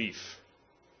Egyptian belief.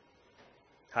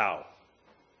 How?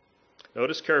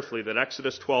 Notice carefully that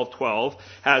Exodus 12:12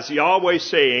 has Yahweh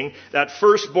saying that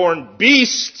firstborn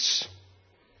beasts,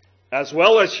 as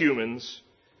well as humans,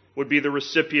 would be the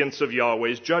recipients of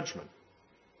Yahweh's judgment.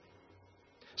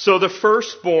 So the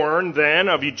firstborn then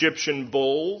of Egyptian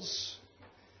bulls,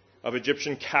 of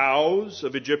Egyptian cows,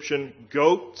 of Egyptian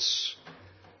goats,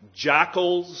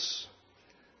 jackals,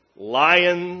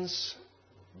 lions,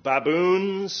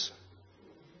 baboons,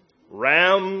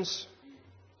 rams.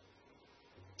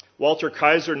 Walter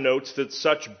Kaiser notes that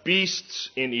such beasts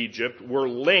in Egypt were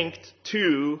linked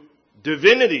to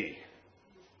divinity.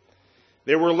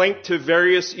 They were linked to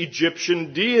various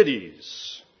Egyptian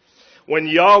deities. When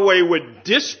Yahweh would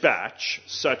dispatch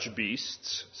such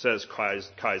beasts, says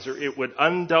Kaiser, it would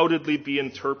undoubtedly be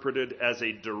interpreted as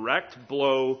a direct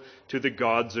blow to the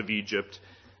gods of Egypt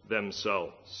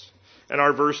themselves. And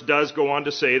our verse does go on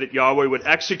to say that Yahweh would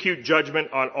execute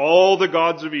judgment on all the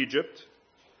gods of Egypt.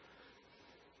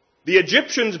 The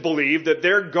Egyptians believed that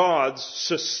their gods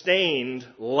sustained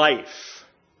life.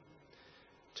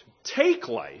 To take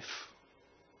life,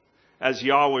 as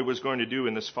Yahweh was going to do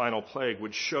in this final plague,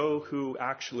 would show who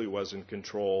actually was in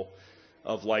control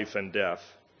of life and death.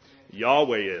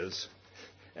 Yahweh is,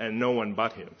 and no one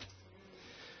but him.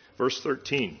 Verse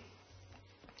 13.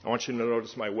 I want you to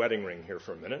notice my wedding ring here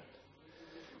for a minute.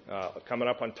 Coming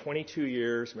up on 22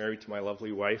 years, married to my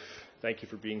lovely wife. Thank you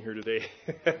for being here today.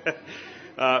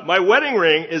 My wedding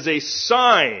ring is a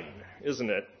sign, isn't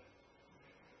it,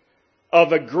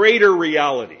 of a greater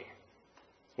reality,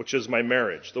 which is my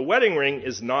marriage. The wedding ring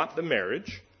is not the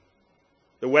marriage.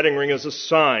 The wedding ring is a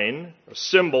sign, a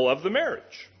symbol of the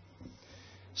marriage.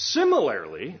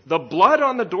 Similarly, the blood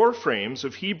on the door frames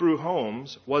of Hebrew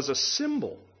homes was a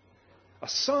symbol, a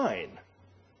sign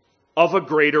of a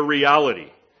greater reality.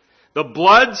 The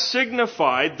blood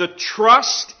signified the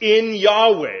trust in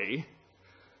Yahweh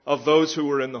of those who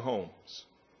were in the homes.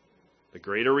 The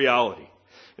greater reality.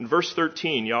 In verse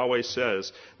 13, Yahweh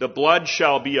says, the blood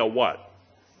shall be a what?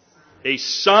 A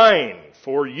sign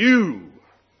for you.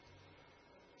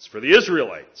 It's for the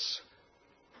Israelites.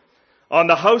 On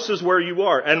the houses where you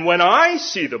are. And when I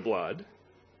see the blood,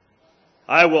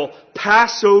 I will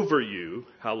pass over you,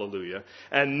 hallelujah,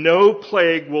 and no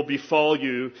plague will befall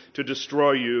you to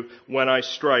destroy you when I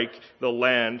strike the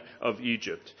land of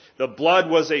Egypt. The blood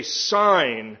was a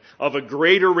sign of a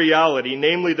greater reality,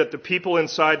 namely that the people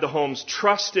inside the homes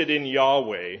trusted in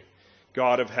Yahweh,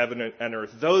 God of heaven and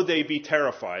earth. Though they be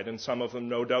terrified, and some of them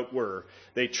no doubt were,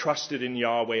 they trusted in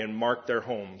Yahweh and marked their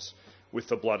homes with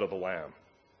the blood of the Lamb.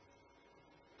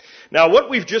 Now, what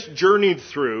we've just journeyed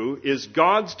through is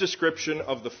God's description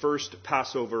of the first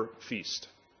Passover feast.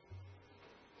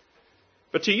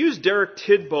 But to use Derek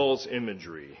Tidball's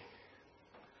imagery,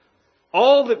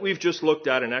 all that we've just looked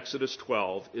at in Exodus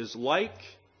 12 is like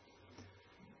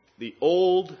the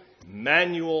old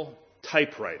manual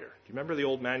typewriter. Do you remember the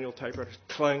old manual typewriter?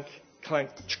 Clank, clank,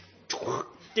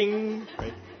 ding.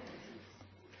 Right?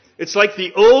 It's like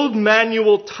the old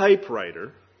manual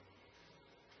typewriter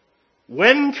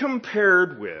when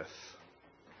compared with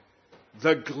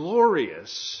the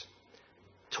glorious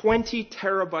 20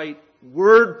 terabyte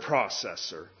word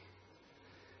processor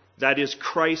that is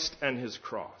Christ and his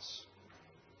cross.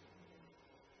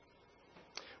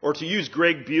 Or to use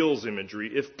Greg Beale's imagery,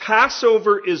 if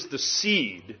Passover is the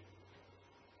seed,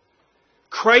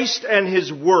 Christ and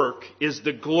his work is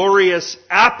the glorious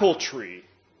apple tree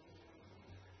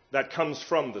that comes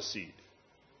from the seed.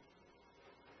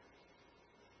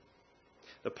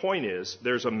 The point is,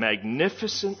 there's a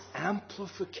magnificent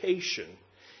amplification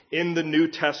in the New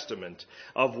Testament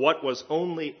of what was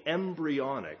only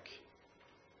embryonic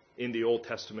in the Old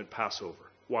Testament Passover.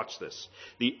 Watch this.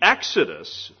 The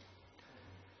Exodus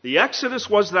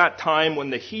was that time when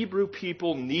the Hebrew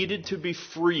people needed to be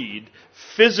freed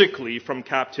physically from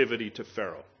captivity to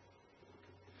Pharaoh.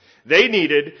 They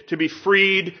needed to be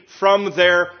freed from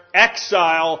their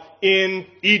exile in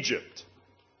Egypt.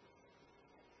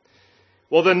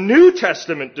 Well, the New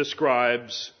Testament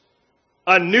describes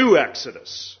a new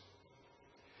Exodus.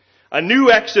 A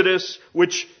new Exodus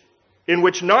in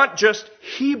which not just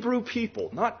Hebrew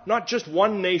people, not just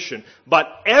one nation, but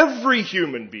every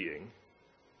human being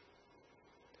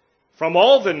from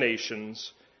all the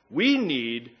nations, we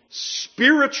need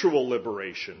spiritual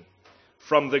liberation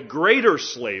from the greater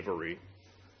slavery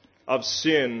of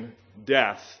sin,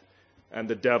 death, and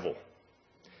the devil.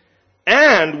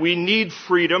 And we need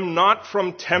freedom not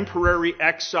from temporary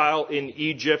exile in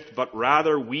Egypt, but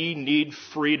rather we need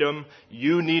freedom,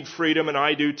 you need freedom, and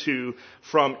I do too,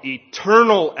 from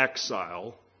eternal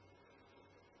exile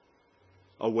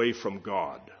away from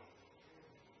God.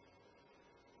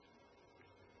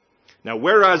 Now,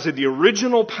 whereas in the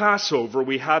original Passover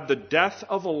we had the death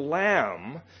of a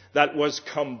lamb that was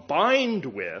combined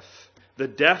with the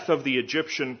death of the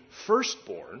Egyptian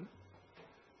firstborn,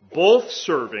 both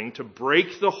serving to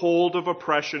break the hold of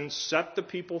oppression, set the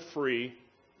people free.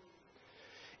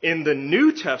 In the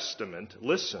New Testament,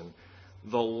 listen,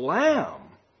 the lamb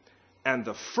and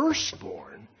the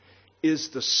firstborn is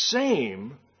the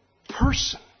same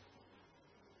person,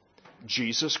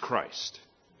 Jesus Christ.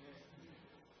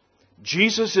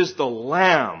 Jesus is the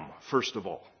lamb, first of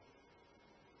all.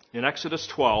 In Exodus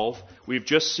 12, we've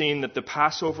just seen that the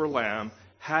Passover lamb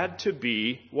had to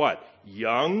be, what?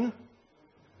 Young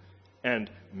and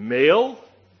male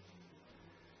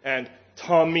and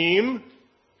tamim,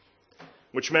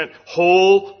 which meant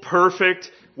whole,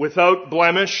 perfect, without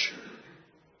blemish.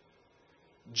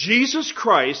 Jesus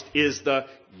Christ is the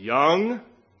young,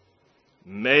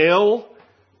 male,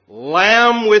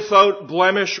 lamb without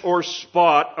blemish or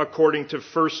spot, according to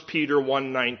 1 Peter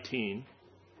 1:19.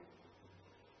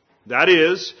 That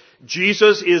is,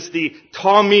 Jesus is the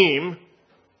tamim,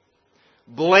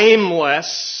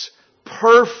 blameless,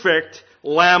 perfect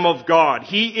Lamb of God.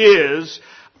 He is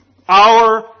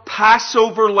our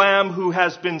Passover lamb who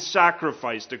has been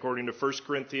sacrificed, according to 1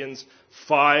 Corinthians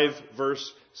 5,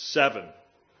 verse 7.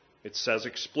 It says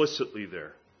explicitly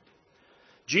there.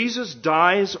 Jesus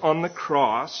dies on the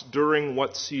cross during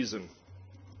what season?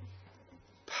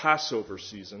 Passover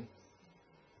season.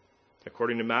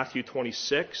 According to Matthew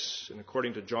 26 and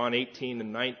according to John 18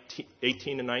 and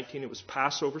 19, it was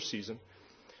Passover season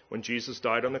when Jesus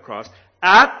died on the cross.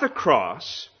 At the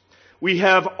cross, we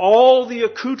have all the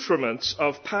accoutrements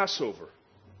of Passover.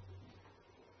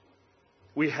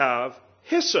 We have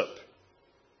hyssop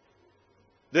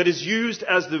that is used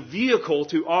as the vehicle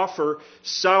to offer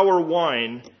sour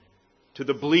wine to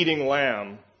the bleeding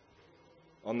lamb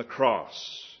on the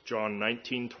cross. John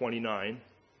 19:29.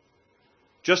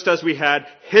 Just as we had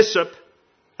hyssop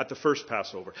at the first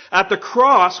Passover. At the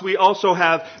cross, we also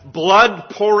have blood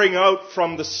pouring out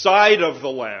from the side of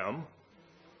the lamb.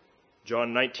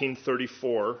 John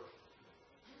 19:34.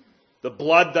 The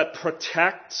blood that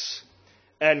protects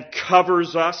and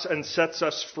covers us and sets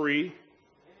us free.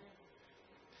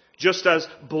 Just as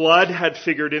blood had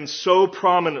figured in so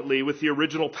prominently with the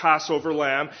original Passover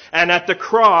lamb. And at the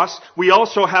cross, we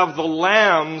also have the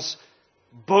lamb's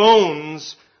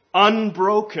bones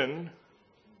unbroken,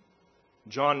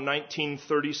 John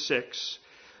 19:36,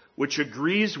 which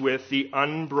agrees with the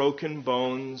unbroken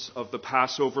bones of the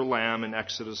Passover lamb in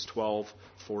Exodus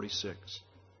 12:46.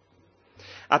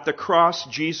 At the cross,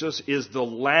 Jesus is the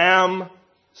lamb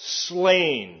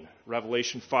slain,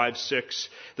 Revelation 5:6,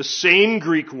 the same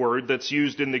Greek word that's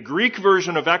used in the Greek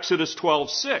version of Exodus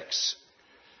 12:6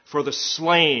 for the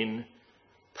slain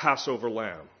Passover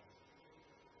lamb.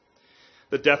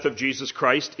 The death of Jesus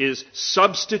Christ is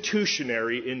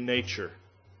substitutionary in nature,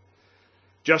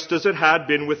 just as it had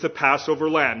been with the Passover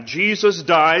lamb. Jesus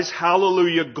dies,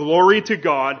 hallelujah, glory to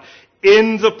God,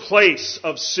 in the place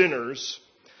of sinners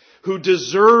who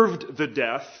deserved the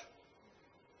death.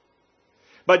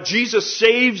 But Jesus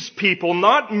saves people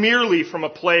not merely from a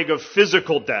plague of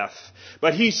physical death,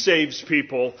 but He saves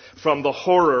people from the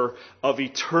horror of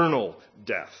eternal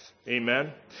death.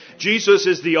 Amen? Jesus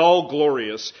is the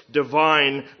all-glorious,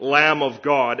 divine Lamb of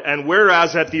God. And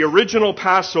whereas at the original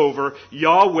Passover,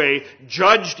 Yahweh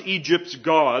judged Egypt's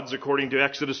gods, according to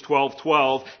Exodus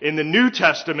 12:12, in the New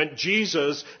Testament,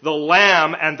 Jesus, the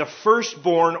Lamb and the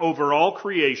firstborn over all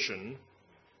creation,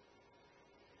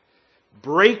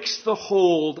 breaks the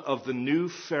hold of the new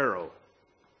Pharaoh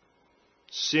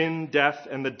sin, death,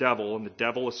 and the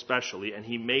devil especially, and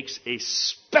he makes a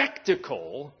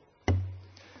spectacle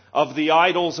of the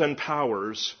idols and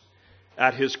powers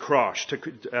at his cross.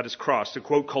 To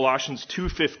quote Colossians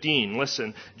 2:15,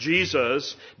 listen,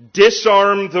 Jesus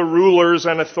disarmed the rulers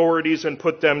and authorities and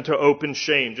put them to open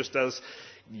shame, just as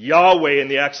Yahweh in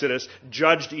the Exodus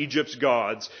judged Egypt's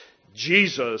gods.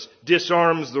 Jesus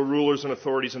disarms the rulers and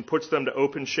authorities and puts them to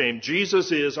open shame.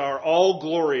 Jesus is our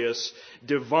all-glorious,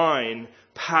 divine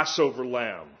Passover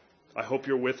lamb. I hope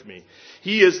you're with me.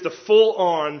 He is the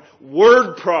full-on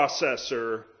word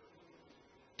processor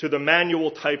to the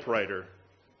manual typewriter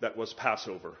that was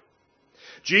Passover.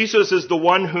 Jesus is the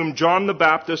one whom John the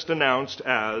Baptist announced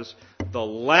as the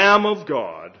Lamb of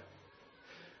God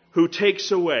who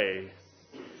takes away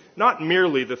not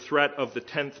merely the threat of the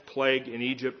 10th plague in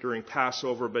Egypt during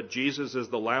Passover, but Jesus is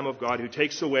the Lamb of God who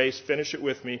takes away, finish it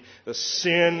with me, the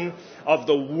sin of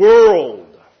the world.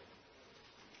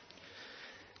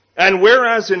 And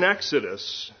whereas in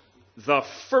Exodus, the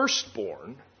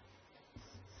firstborn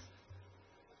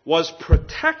was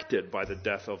protected by the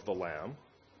death of the Lamb,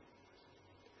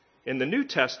 in the New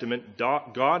Testament,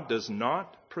 God does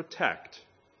not protect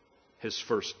his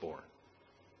firstborn.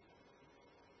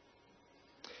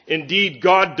 Indeed,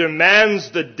 God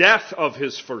demands the death of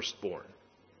his firstborn,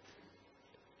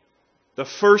 the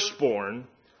firstborn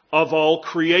of all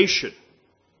creation.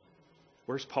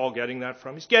 Where's Paul getting that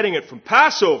from? He's getting it from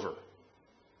Passover.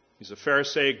 He's a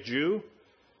Pharisaic Jew.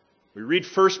 We read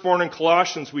firstborn in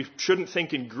Colossians, we shouldn't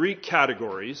think in Greek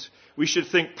categories. We should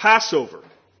think Passover.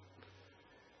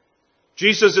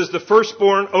 Jesus is the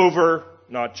firstborn over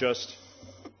not just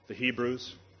the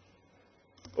Hebrews,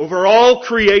 over all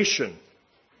creation.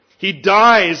 He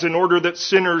dies in order that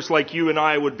sinners like you and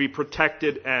I would be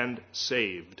protected and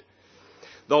saved.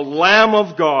 The Lamb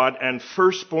of God and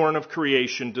firstborn of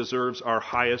creation deserves our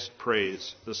highest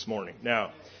praise this morning.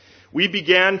 Now, we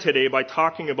began today by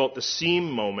talking about the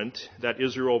seam moment that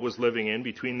Israel was living in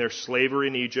between their slavery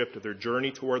in Egypt and their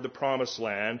journey toward the Promised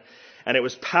Land, and it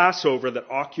was Passover that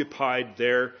occupied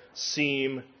their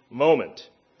seam moment.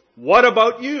 What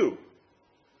about you?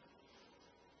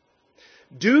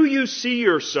 Do you see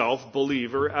yourself,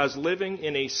 believer, as living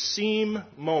in a seam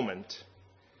moment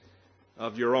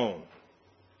of your own?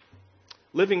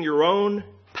 Living your own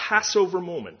Passover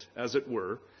moment, as it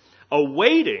were,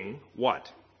 awaiting what?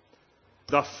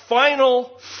 The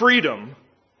final freedom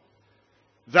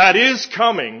that is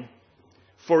coming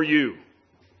for you.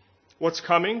 What's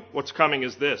coming? What's coming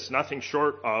is this, nothing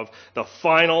short of the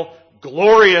final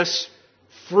glorious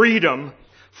freedom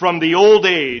from the old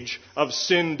age of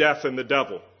sin, death, and the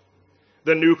devil.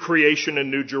 The new creation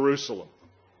and new Jerusalem.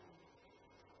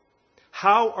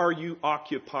 How are you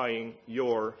occupying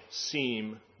your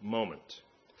seam moment?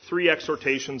 3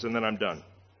 exhortations and then I'm done.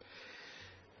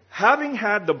 Having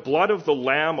had the blood of the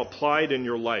Lamb applied in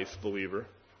your life, believer,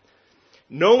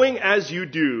 knowing as you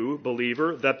do,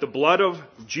 believer, that the blood of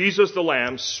Jesus the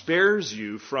Lamb spares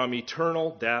you from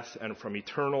eternal death and from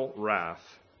eternal wrath,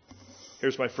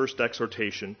 here's my first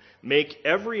exhortation. Make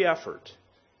every effort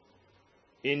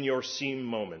in your seam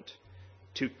moment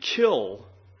to kill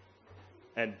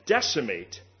and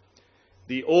decimate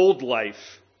the old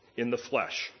life in the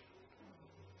flesh.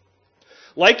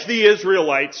 Like the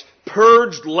Israelites,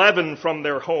 purged leaven from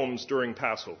their homes during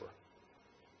Passover.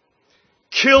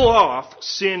 Kill off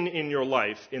sin in your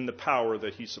life in the power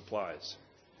that he supplies.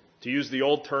 To use the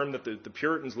old term that the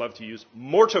Puritans love to use,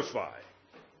 mortify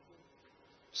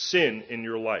sin in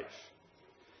your life.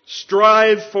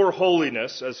 Strive for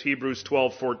holiness, as Hebrews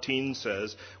 12:14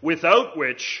 says, without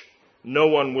which no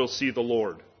one will see the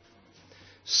Lord.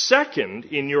 Second,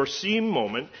 in your seam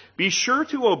moment, be sure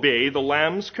to obey the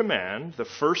Lamb's command, the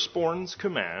firstborn's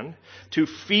command, to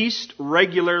feast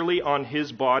regularly on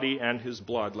his body and his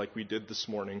blood, like we did this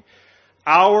morning.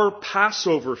 Our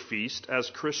Passover feast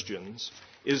as Christians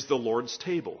is the Lord's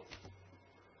table.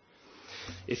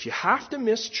 If you have to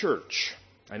miss church,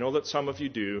 I know that some of you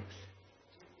do,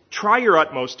 try your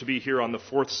utmost to be here on the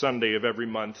 4th Sunday of every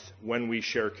month when we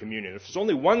share communion. If there's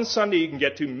only one Sunday you can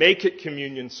get to, make it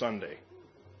Communion Sunday.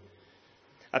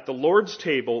 At the Lord's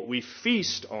table, we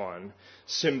feast on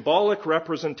symbolic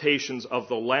representations of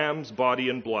the Lamb's body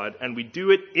and blood, and we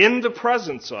do it in the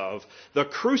presence of the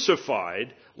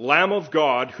crucified Lamb of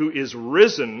God who is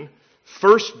risen,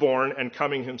 firstborn, and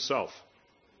coming himself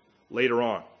later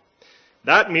on.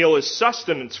 That meal is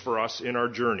sustenance for us in our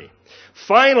journey.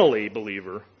 Finally,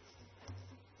 believer,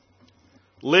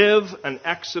 live an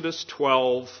Exodus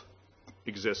 12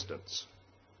 existence.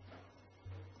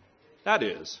 That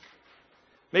is,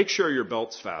 make sure your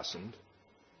belt's fastened,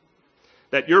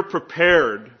 that you're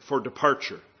prepared for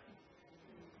departure.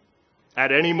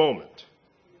 at any moment.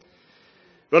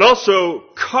 But also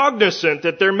cognizant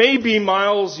that there may be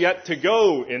miles yet to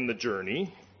go in the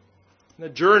journey. The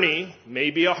journey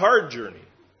may be a hard journey.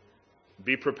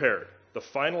 Be prepared. The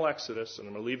final Exodus, and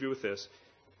I'm going to leave you with this,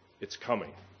 it's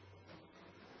coming.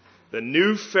 The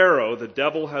new Pharaoh, the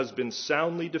devil, has been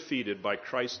soundly defeated by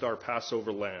Christ our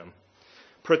Passover Lamb,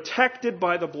 protected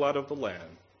by the blood of the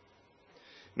Lamb.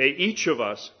 May each of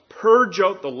us purge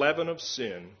out the leaven of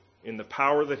sin in the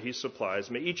power that he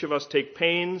supplies. May each of us take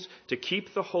pains to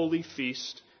keep the holy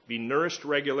feast, be nourished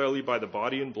regularly by the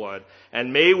body and blood,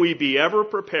 and may we be ever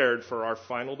prepared for our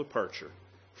final departure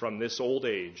from this old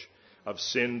age of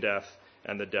sin, death,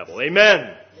 and the devil.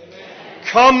 Amen. Amen.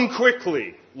 Come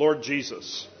quickly, Lord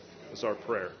Jesus, is our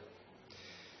prayer.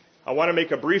 I want to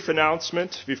make a brief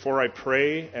announcement before I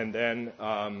pray, and then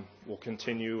we'll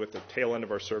continue at the tail end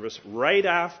of our service. Right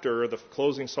after the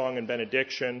closing song and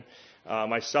benediction,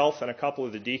 myself and a couple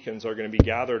of the deacons are going to be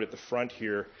gathered at the front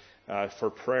here for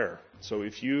prayer. So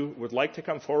if you would like to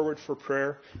come forward for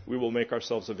prayer, we will make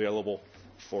ourselves available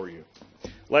for you.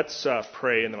 Let's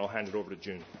pray, and then I'll hand it over to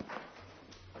June.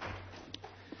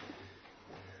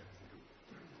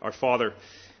 Our Father,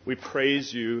 we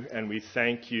praise you and we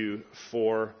thank you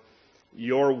for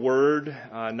your word.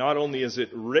 Not only is it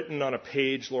written on a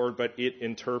page, Lord, but it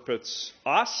interprets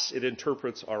us. It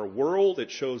interprets our world. It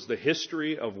shows the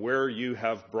history of where you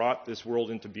have brought this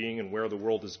world into being and where the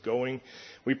world is going.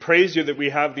 We praise you that we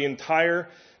have the entire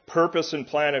purpose and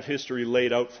plan of history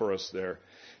laid out for us there.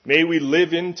 May we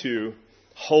live into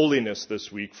holiness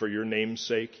this week for your name's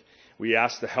sake. We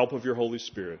ask the help of your Holy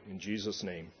Spirit. In Jesus'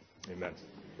 name, amen.